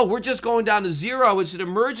 Oh, we're just going down to zero. It's an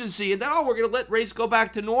emergency. And then, we're going to let rates go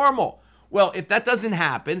back to normal. Well, if that doesn't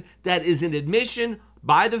happen, that is an admission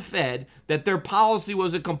by the Fed that their policy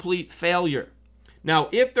was a complete failure. Now,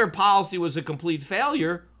 if their policy was a complete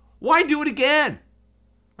failure, why do it again,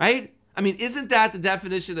 right? I mean, isn't that the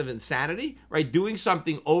definition of insanity, right? Doing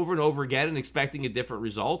something over and over again and expecting a different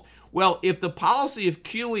result. Well, if the policy of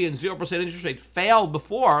QE and 0% interest rate failed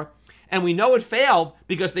before, and we know it failed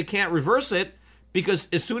because they can't reverse it, because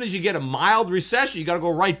as soon as you get a mild recession, you got to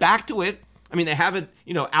go right back to it. I mean, they haven't,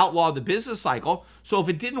 outlawed the business cycle. So if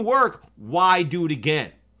it didn't work, why do it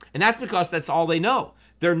again? And that's because that's all they know.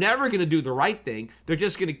 They're never going to do the right thing. They're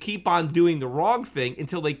just going to keep on doing the wrong thing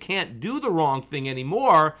until they can't do the wrong thing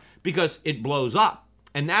anymore because it blows up.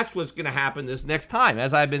 And that's what's going to happen this next time,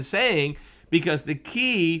 as I've been saying, because the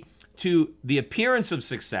key to the appearance of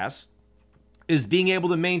success is being able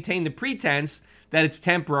to maintain the pretense that it's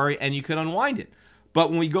temporary and you can unwind it.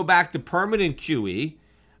 But when we go back to permanent QE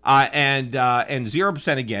and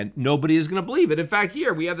 0% again, nobody is going to believe it. In fact,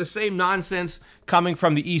 here we have the same nonsense coming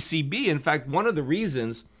from the ECB. In fact, one of the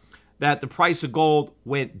reasons that the price of gold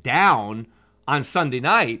went down on Sunday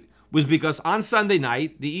night was because on Sunday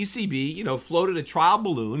night, the ECB, floated a trial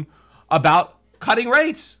balloon about cutting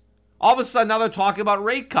rates. All of a sudden, now they're talking about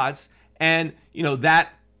rate cuts, and,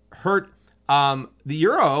 that hurt the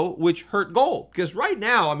euro, which hurt gold. Because right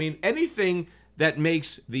now, anything that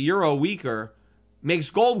makes the euro weaker makes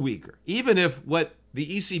gold weaker, even if what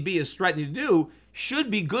the ECB is threatening to do should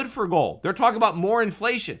be good for gold. They're talking about more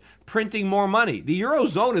inflation, printing more money. The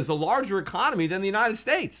Eurozone is a larger economy than the United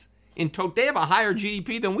States. In total, they have a higher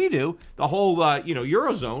GDP than we do. The whole,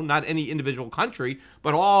 Eurozone, not any individual country,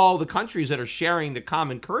 but all the countries that are sharing the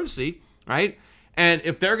common currency, right? And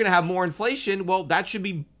if they're going to have more inflation, well, that should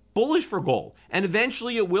be bullish for gold. And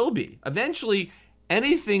eventually it will be. Eventually,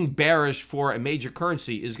 anything bearish for a major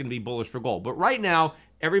currency is going to be bullish for gold. But right now,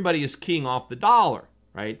 everybody is keying off the dollar,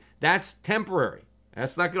 right? That's temporary.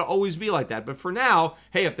 That's not going to always be like that. But for now,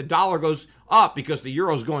 hey, if the dollar goes up because the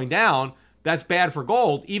euro is going down, that's bad for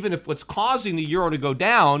gold, even if what's causing the euro to go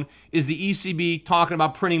down is the ECB talking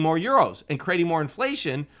about printing more euros and creating more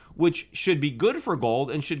inflation, which should be good for gold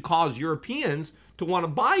and should cause Europeans to want to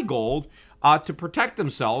buy gold to protect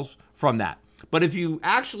themselves from that. But if you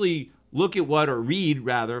actually look at read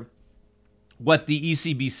what the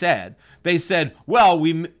ECB said, they said, well,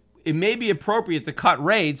 it may be appropriate to cut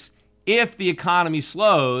rates if the economy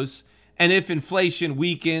slows and if inflation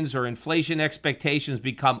weakens or inflation expectations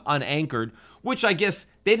become unanchored, which I guess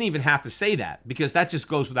they didn't even have to say that because that just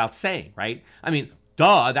goes without saying, right?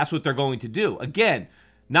 That's what they're going to do. Again,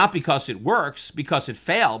 not because it works, because it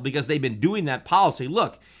failed, because they've been doing that policy.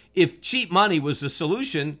 Look, if cheap money was the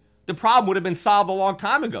solution, the problem would have been solved a long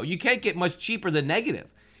time ago. You can't get much cheaper than negative.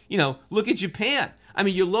 Look at Japan.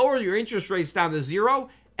 You lower your interest rates down to zero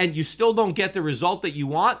and you still don't get the result that you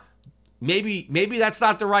want. Maybe that's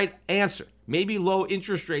not the right answer. Maybe low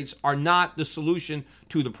interest rates are not the solution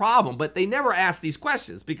to the problem, but they never ask these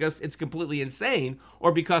questions because it's completely insane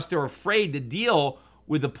or because they're afraid to deal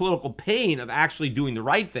with the political pain of actually doing the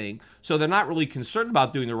right thing. So they're not really concerned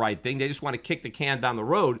about doing the right thing. They just want to kick the can down the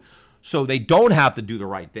road so they don't have to do the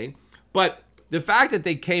right thing. But the fact that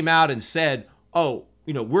they came out and said, we're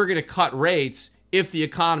going to cut rates if the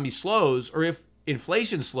economy slows or if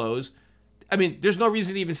inflation slows, there's no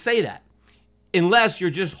reason to even say that. unless you're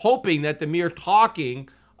just hoping that the mere talking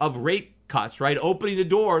of rate cuts, right, opening the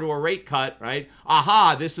door to a rate cut, right,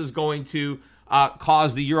 this is going to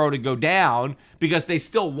cause the euro to go down, because they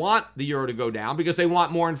still want the euro to go down because they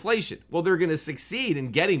want more inflation. Well, they're going to succeed in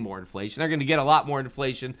getting more inflation. They're going to get a lot more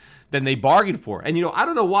inflation than they bargained for. And, I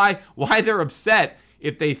don't know why they're upset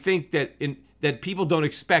if they think that people don't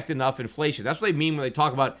expect enough inflation. That's what they mean when they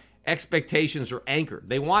talk about expectations are anchored.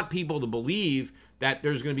 They want people to believe that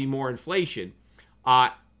there's going to be more inflation,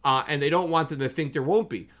 and they don't want them to think there won't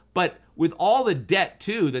be. But with all the debt,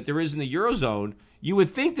 too, that there is in the Eurozone, you would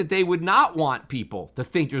think that they would not want people to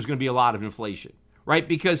think there's going to be a lot of inflation, right?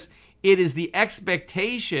 Because it is the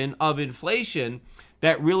expectation of inflation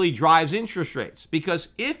that really drives interest rates. Because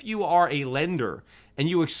if you are a lender and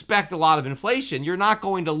you expect a lot of inflation, you're not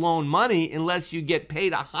going to loan money unless you get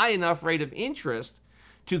paid a high enough rate of interest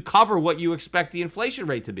to cover what you expect the inflation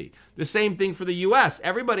rate to be. The same thing for the U.S.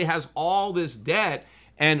 Everybody has all this debt,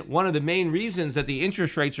 and one of the main reasons that the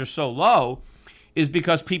interest rates are so low is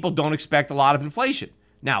because people don't expect a lot of inflation.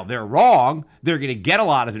 Now, they're wrong. They're going to get a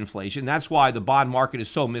lot of inflation. That's why the bond market is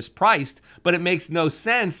so mispriced. But it makes no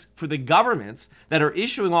sense for the governments that are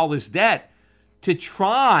issuing all this debt to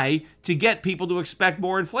try to get people to expect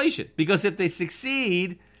more inflation. Because if they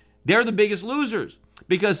succeed, they're the biggest losers.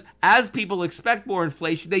 Because as people expect more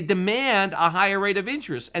inflation, they demand a higher rate of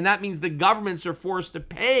interest. And that means the governments are forced to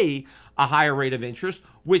pay a higher rate of interest,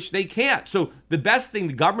 which they can't. So the best thing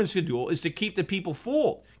the governments can do is to keep the people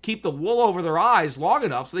fooled, keep the wool over their eyes long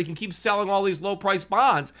enough so they can keep selling all these low-priced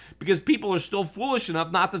bonds, because people are still foolish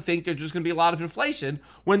enough not to think there's just going to be a lot of inflation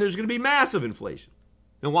when there's going to be massive inflation.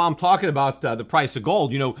 And while I'm talking about the price of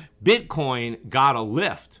gold, Bitcoin got a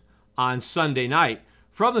lift on Sunday night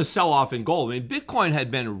from the sell-off in gold. I mean, Bitcoin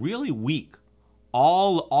had been really weak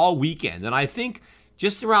all weekend. And I think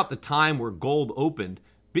just throughout the time where gold opened,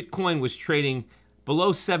 Bitcoin was trading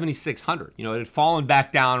below 7,600. It had fallen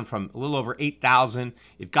back down from a little over 8,000.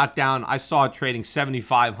 It got down. I saw it trading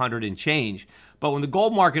 7,500 and change. But when the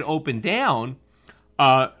gold market opened down,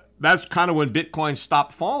 that's kind of when Bitcoin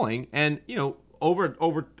stopped falling. And,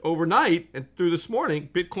 overnight and through this morning,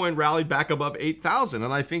 Bitcoin rallied back above 8,000.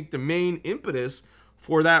 And I think the main impetus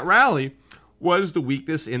for that rally was the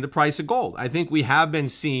weakness in the price of gold. I think we have been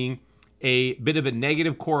seeing a bit of a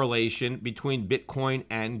negative correlation between Bitcoin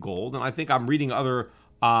and gold. And I think I'm reading other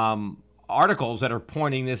articles that are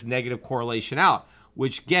pointing this negative correlation out,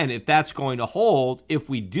 which, again, if that's going to hold, if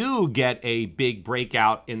we do get a big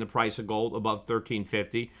breakout in the price of gold above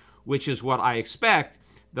 1350, which is what I expect,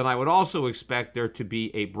 then I would also expect there to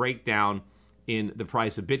be a breakdown in the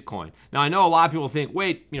price of Bitcoin. Now, I know a lot of people think,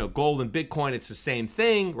 wait, gold and Bitcoin, it's the same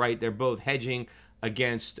thing, right? They're both hedging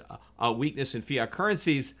against a weakness in fiat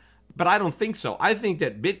currencies. But I don't think so. I think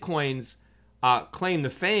that Bitcoin's claim to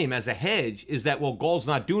fame as a hedge is that, well, gold's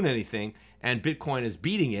not doing anything and Bitcoin is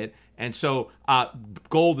beating it. And so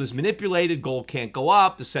gold is manipulated. Gold can't go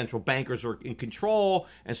up. The central bankers are in control.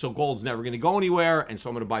 And so gold's never going to go anywhere. And so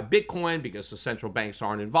I'm going to buy Bitcoin because the central banks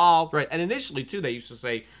aren't involved, right? And initially, too, they used to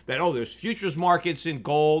say that, there's futures markets in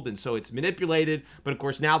gold. And so it's manipulated. But, of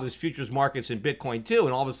course, now there's futures markets in Bitcoin, too.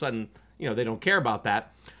 And all of a sudden, they don't care about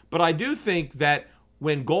that. But I do think that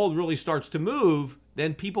when gold really starts to move,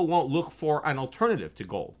 then people won't look for an alternative to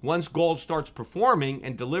gold. Once gold starts performing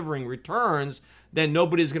and delivering returns, then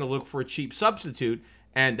nobody's going to look for a cheap substitute.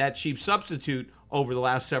 And that cheap substitute over the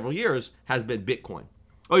last several years has been Bitcoin.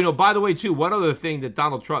 Oh, by the way, too, one other thing that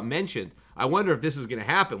Donald Trump mentioned, I wonder if this is going to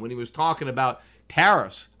happen. When he was talking about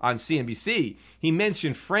tariffs on CNBC, he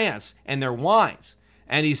mentioned France and their wines.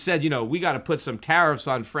 And he said, we got to put some tariffs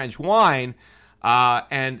on French wine.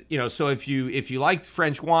 So if you like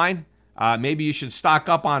French wine, maybe you should stock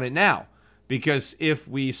up on it now, because if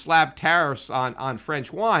we slap tariffs on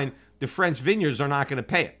French wine, the French vineyards are not going to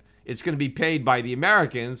pay it. It's going to be paid by the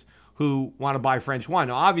Americans who want to buy French wine.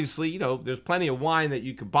 Now, obviously, there's plenty of wine that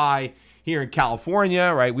you could buy here in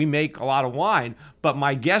California, right? We make a lot of wine, but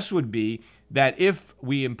my guess would be that if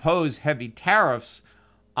we impose heavy tariffs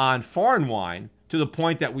on foreign wine to the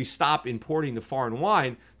point that we stop importing the foreign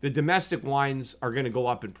wine, the domestic wines are going to go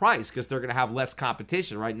up in price because they're going to have less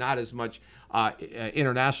competition, right? Not as much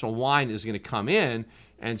international wine is going to come in.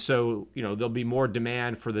 And so, there'll be more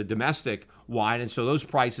demand for the domestic wine. And so those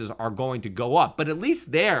prices are going to go up. But at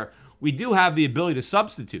least there, we do have the ability to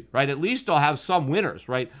substitute, right? At least they'll have some winners,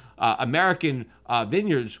 right? American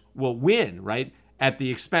vineyards will win, right, at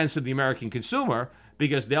the expense of the American consumer,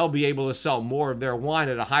 because they'll be able to sell more of their wine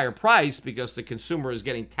at a higher price because the consumer is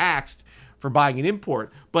getting taxed for buying an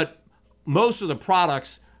import. But most of the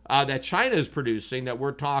products that China is producing that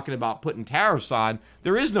we're talking about putting tariffs on,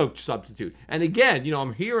 there is no substitute. And again,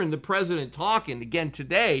 I'm hearing the president talking again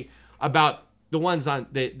today about the ones on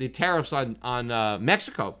the tariffs on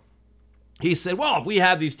Mexico. He said, well, if we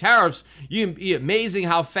have these tariffs, you'd be amazing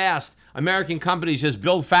how fast American companies just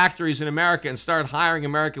build factories in America and start hiring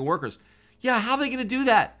American workers. Yeah, how are they going to do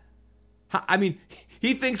that? I mean,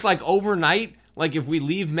 he thinks like overnight, like if we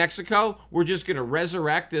leave Mexico, we're just going to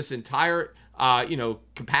resurrect this entire,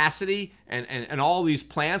 capacity and all these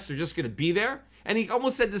plants. They're just going to be there. And he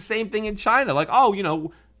almost said the same thing in China. Like,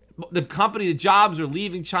 the jobs are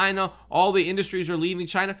leaving China. All the industries are leaving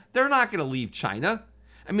China. They're not going to leave China.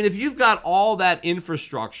 I mean, if you've got all that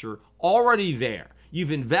infrastructure already there,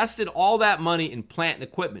 you've invested all that money in plant and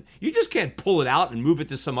equipment, you just can't pull it out and move it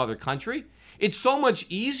to some other country. It's so much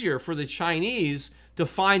easier for the Chinese to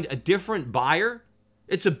find a different buyer.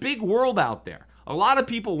 It's a big world out there. A lot of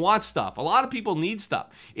people want stuff. A lot of people need stuff.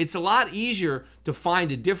 It's a lot easier to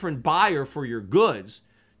find a different buyer for your goods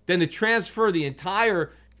than to transfer the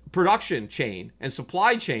entire production chain and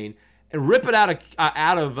supply chain and rip it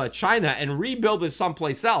out of China and rebuild it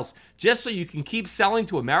someplace else just so you can keep selling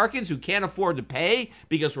to Americans who can't afford to pay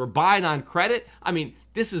because we're buying on credit. I mean,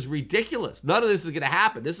 this is ridiculous. None of this is going to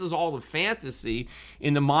happen. This is all the fantasy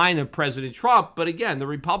in the mind of President Trump. But again, the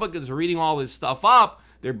Republicans are reading all this stuff up.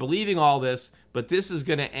 They're believing all this, but this is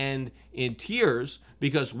going to end in tears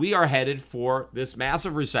because we are headed for this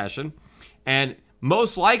massive recession, and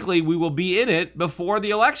most likely we will be in it before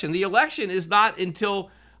the election. The election is not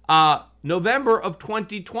until November of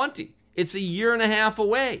 2020. It's a year and a half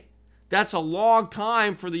away. That's a long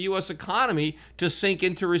time for the U.S. economy to sink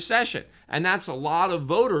into recession. And that's a lot of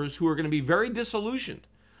voters who are going to be very disillusioned.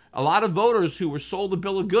 A lot of voters who were sold a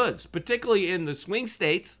bill of goods, particularly in the swing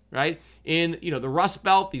states, right? In, the Rust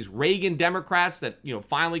Belt, these Reagan Democrats that,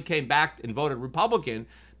 finally came back and voted Republican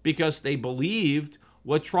because they believed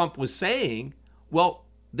what Trump was saying. Well,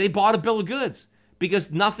 they bought a bill of goods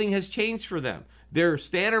because nothing has changed for them. Their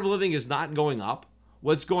standard of living is not going up.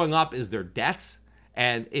 What's going up is their debts,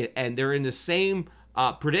 and they're in the same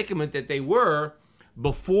predicament that they were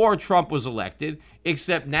before Trump was elected,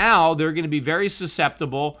 except now they're going to be very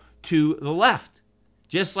susceptible to the left,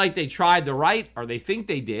 just like they tried the right, or they think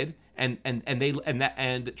they did, and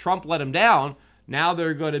Trump let them down. Now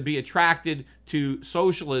they're going to be attracted to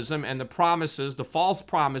socialism and the false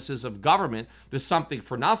promises of government, the something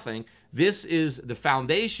for nothing. This is the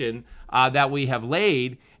foundation that we have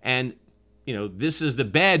laid, and this is the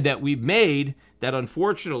bed that we've made that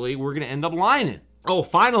unfortunately we're going to end up lying in. Oh,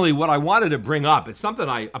 finally, what I wanted to bring up, it's something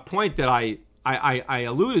a point that I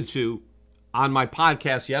alluded to on my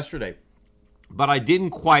podcast yesterday, but I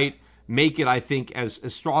didn't quite make it, I think, as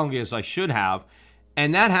strongly as I should have,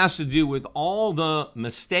 and that has to do with all the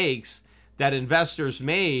mistakes that investors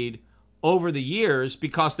made over the years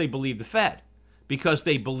because they believed the Fed. Because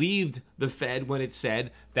they believed the Fed when it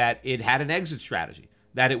said that it had an exit strategy,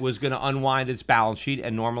 that it was going to unwind its balance sheet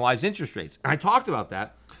and normalize interest rates. And I talked about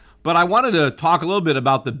that, but I wanted to talk a little bit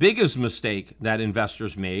about the biggest mistake that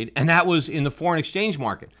investors made, and that was in the foreign exchange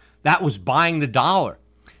market. That was buying the dollar.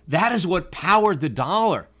 That is what powered the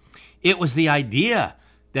dollar. It was the idea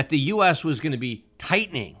that the U.S. was going to be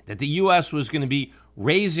tightening, that the U.S. was going to be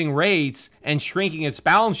raising rates and shrinking its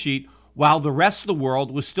balance sheet while the rest of the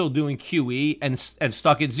world was still doing QE and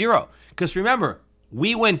stuck at zero. Because remember,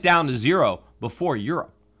 we went down to zero before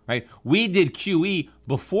Europe, right? We did QE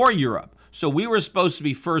before Europe. So we were supposed to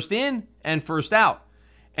be first in and first out.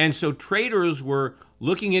 And so traders were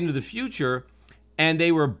looking into the future and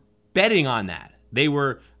they were betting on that. They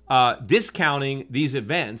were discounting these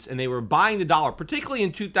events, and they were buying the dollar, particularly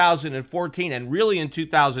in 2014 and really in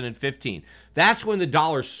 2015. That's when the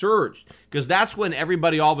dollar surged, because that's when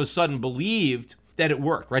everybody all of a sudden believed that it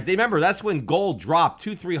worked, right? They remember that's when gold dropped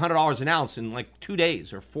 $200-300 an ounce in like 2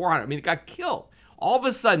 days, or 400. I mean, it got killed. All of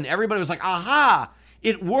a sudden, everybody was like, aha,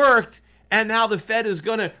 it worked, and now the Fed is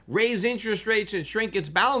going to raise interest rates and shrink its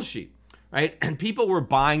balance sheet, right? And people were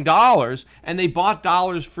buying dollars, and they bought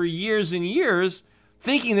dollars for years and years,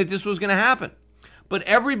 thinking that this was going to happen. But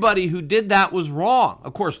everybody who did that was wrong.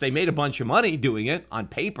 Of course, they made a bunch of money doing it on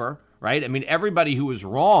paper, right? I mean, everybody who was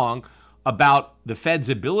wrong about the Fed's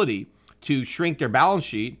ability to shrink their balance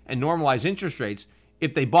sheet and normalize interest rates,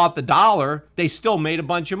 if they bought the dollar, they still made a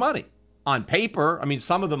bunch of money. On paper, I mean,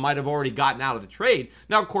 some of them might have already gotten out of the trade.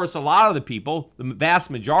 Now, of course, a lot of the people, the vast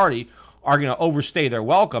majority, are going to overstay their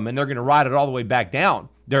welcome, and they're going to ride it all the way back down.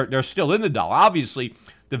 They're still in the dollar. Obviously,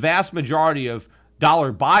 the vast majority of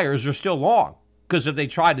dollar buyers are still long, because if they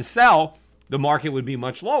tried to sell, the market would be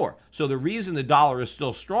much lower. So the reason the dollar is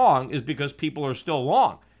still strong is because people are still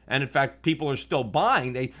long. And in fact, people are still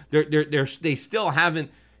buying. They still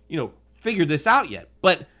haven't, figured this out yet.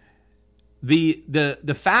 But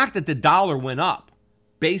the fact that the dollar went up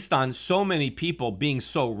based on so many people being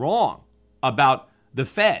so wrong about the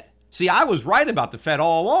Fed. See, I was right about the Fed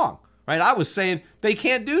all along, right? I was saying they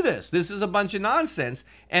can't do this. This is a bunch of nonsense.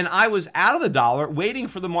 And I was out of the dollar waiting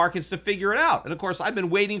for the markets to figure it out. And of course, I've been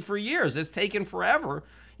waiting for years. It's taken forever,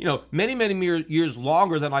 many, many years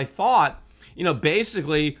longer than I thought.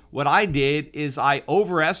 Basically what I did is I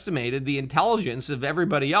overestimated the intelligence of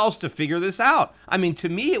everybody else to figure this out. I mean, to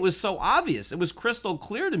me, it was so obvious. It was crystal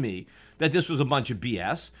clear to me that this was a bunch of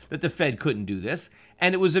BS, that the Fed couldn't do this.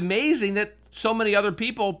 And it was amazing that so many other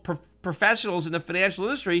people, professionals in the financial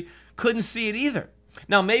industry, couldn't see it either.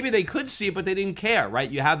 Now, maybe they could see it, but they didn't care, right?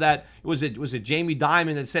 You have that, was it Jamie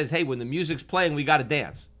Dimon that says, hey, when the music's playing, we got to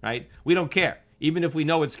dance, right? We don't care. Even if we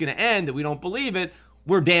know it's going to end and we don't believe it,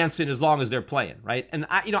 we're dancing as long as they're playing, right? And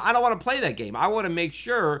I don't want to play that game. I want to make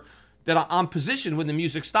sure that I'm positioned when the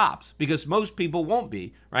music stops, because most people won't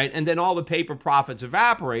be, right? And then all the paper profits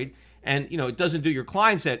evaporate, and it doesn't do your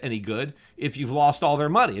clients any good if you've lost all their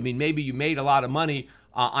money. I mean, maybe you made a lot of money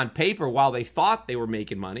on paper while they thought they were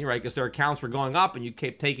making money, right? Because their accounts were going up and you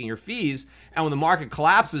kept taking your fees. And when the market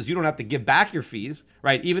collapses, you don't have to give back your fees,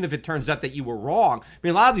 right? Even if it turns out that you were wrong. I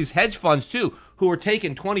mean, a lot of these hedge funds too, who are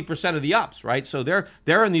taking 20% of the ups, right? So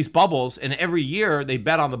they're in these bubbles, and every year they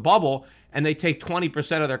bet on the bubble and they take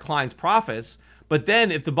 20% of their clients' profits. But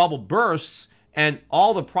then if the bubble bursts and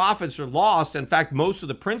all the profits are lost, in fact, most of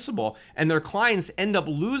the principal, and their clients end up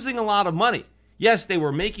losing a lot of money. Yes, they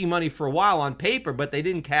were making money for a while on paper, but they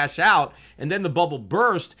didn't cash out, and then the bubble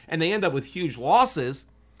burst, and they end up with huge losses.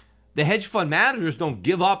 The hedge fund managers don't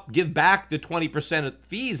give back the 20% of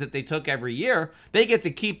fees that they took every year. They get to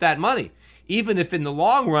keep that money, even if in the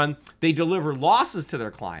long run they deliver losses to their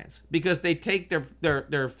clients, because they take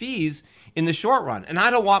their fees in the short run. And I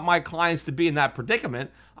don't want my clients to be in that predicament.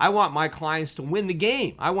 I want my clients to win the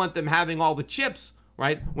game. I want them having all the chips,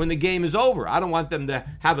 right, when the game is over. I don't want them to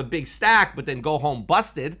have a big stack but then go home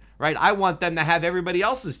busted, right? I want them to have everybody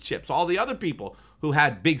else's chips. All the other people who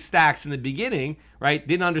had big stacks in the beginning, right,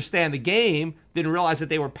 didn't understand the game, didn't realize that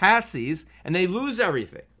they were patsies, and they lose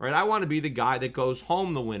everything, right? I want to be the guy that goes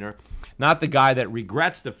home the winner, not the guy that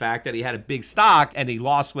regrets the fact that he had a big stock and he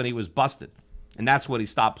lost when he was busted. And that's when he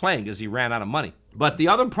stopped playing, because he ran out of money. But the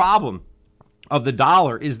other problem of the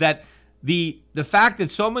dollar is that the fact that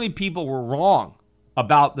so many people were wrong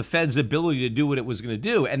about the Fed's ability to do what it was going to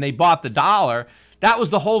do, and they bought the dollar, that was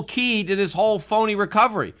the whole key to this whole phony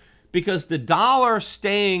recovery. Because the dollar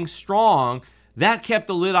staying strong, that kept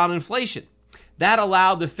the lid on inflation. That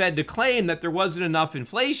allowed the Fed to claim that there wasn't enough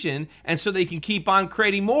inflation, and so they can keep on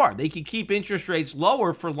creating more. They can keep interest rates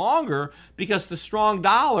lower for longer, because the strong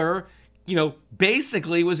dollar,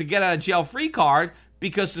 basically was a get-out-of-jail-free card,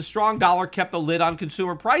 because the strong dollar kept the lid on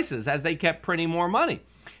consumer prices as they kept printing more money.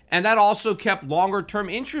 And that also kept longer-term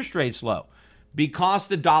interest rates low. Because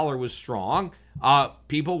the dollar was strong,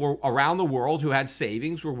 people were around the world who had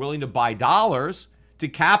savings were willing to buy dollars to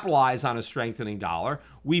capitalize on a strengthening dollar.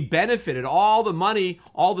 We benefited. All the money,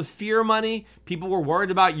 all the fear money, people were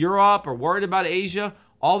worried about Europe or worried about Asia,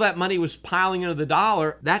 all that money was piling into the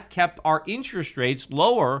dollar. That kept our interest rates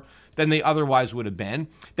lower than they otherwise would have been.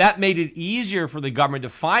 That made it easier for the government to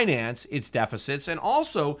finance its deficits, and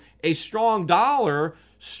also a strong dollar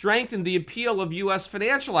strengthened the appeal of U.S.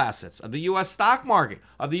 financial assets, of the U.S. stock market,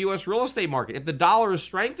 of the U.S. real estate market. If the dollar is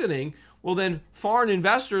strengthening, well, then foreign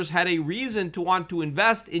investors had a reason to want to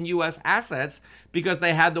invest in U.S. assets, because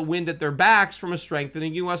they had the wind at their backs from a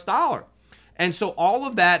strengthening U.S. dollar. And so all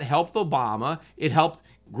of that helped Obama. It helped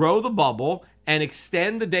grow the bubble and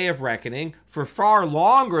extend the day of reckoning for far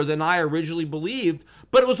longer than I originally believed.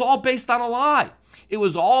 But it was all based on a lie. It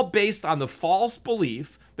was all based on the false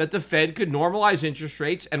belief that the Fed could normalize interest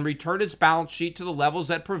rates and return its balance sheet to the levels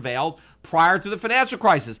that prevailed prior to the financial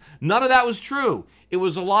crisis. None of that was true. It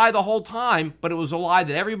was a lie the whole time, but it was a lie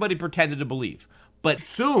that everybody pretended to believe. But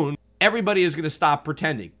soon, everybody is going to stop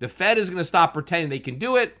pretending. The Fed is going to stop pretending they can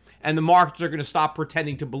do it, and the markets are going to stop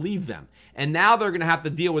pretending to believe them. And now they're going to have to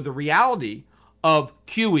deal with the reality of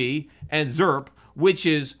QE and ZERP, which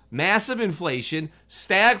is massive inflation,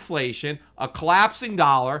 stagflation, a collapsing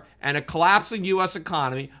dollar, and a collapsing U.S.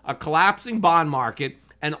 economy, a collapsing bond market,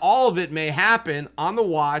 and all of it may happen on the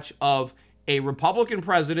watch of a Republican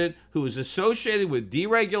president who is associated with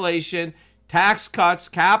deregulation, tax cuts,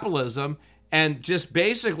 capitalism, and just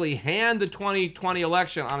basically hand the 2020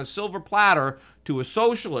 election on a silver platter to a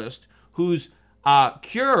socialist whose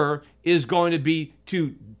cure is going to be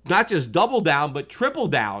to not just double down, but triple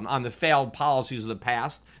down on the failed policies of the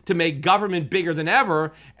past, to make government bigger than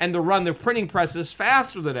ever and to run the printing presses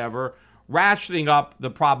faster than ever, ratcheting up the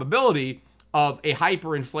probability of a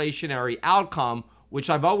hyperinflationary outcome, which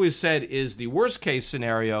I've always said is the worst case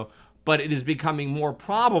scenario, but it is becoming more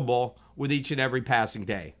probable with each and every passing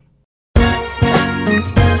day.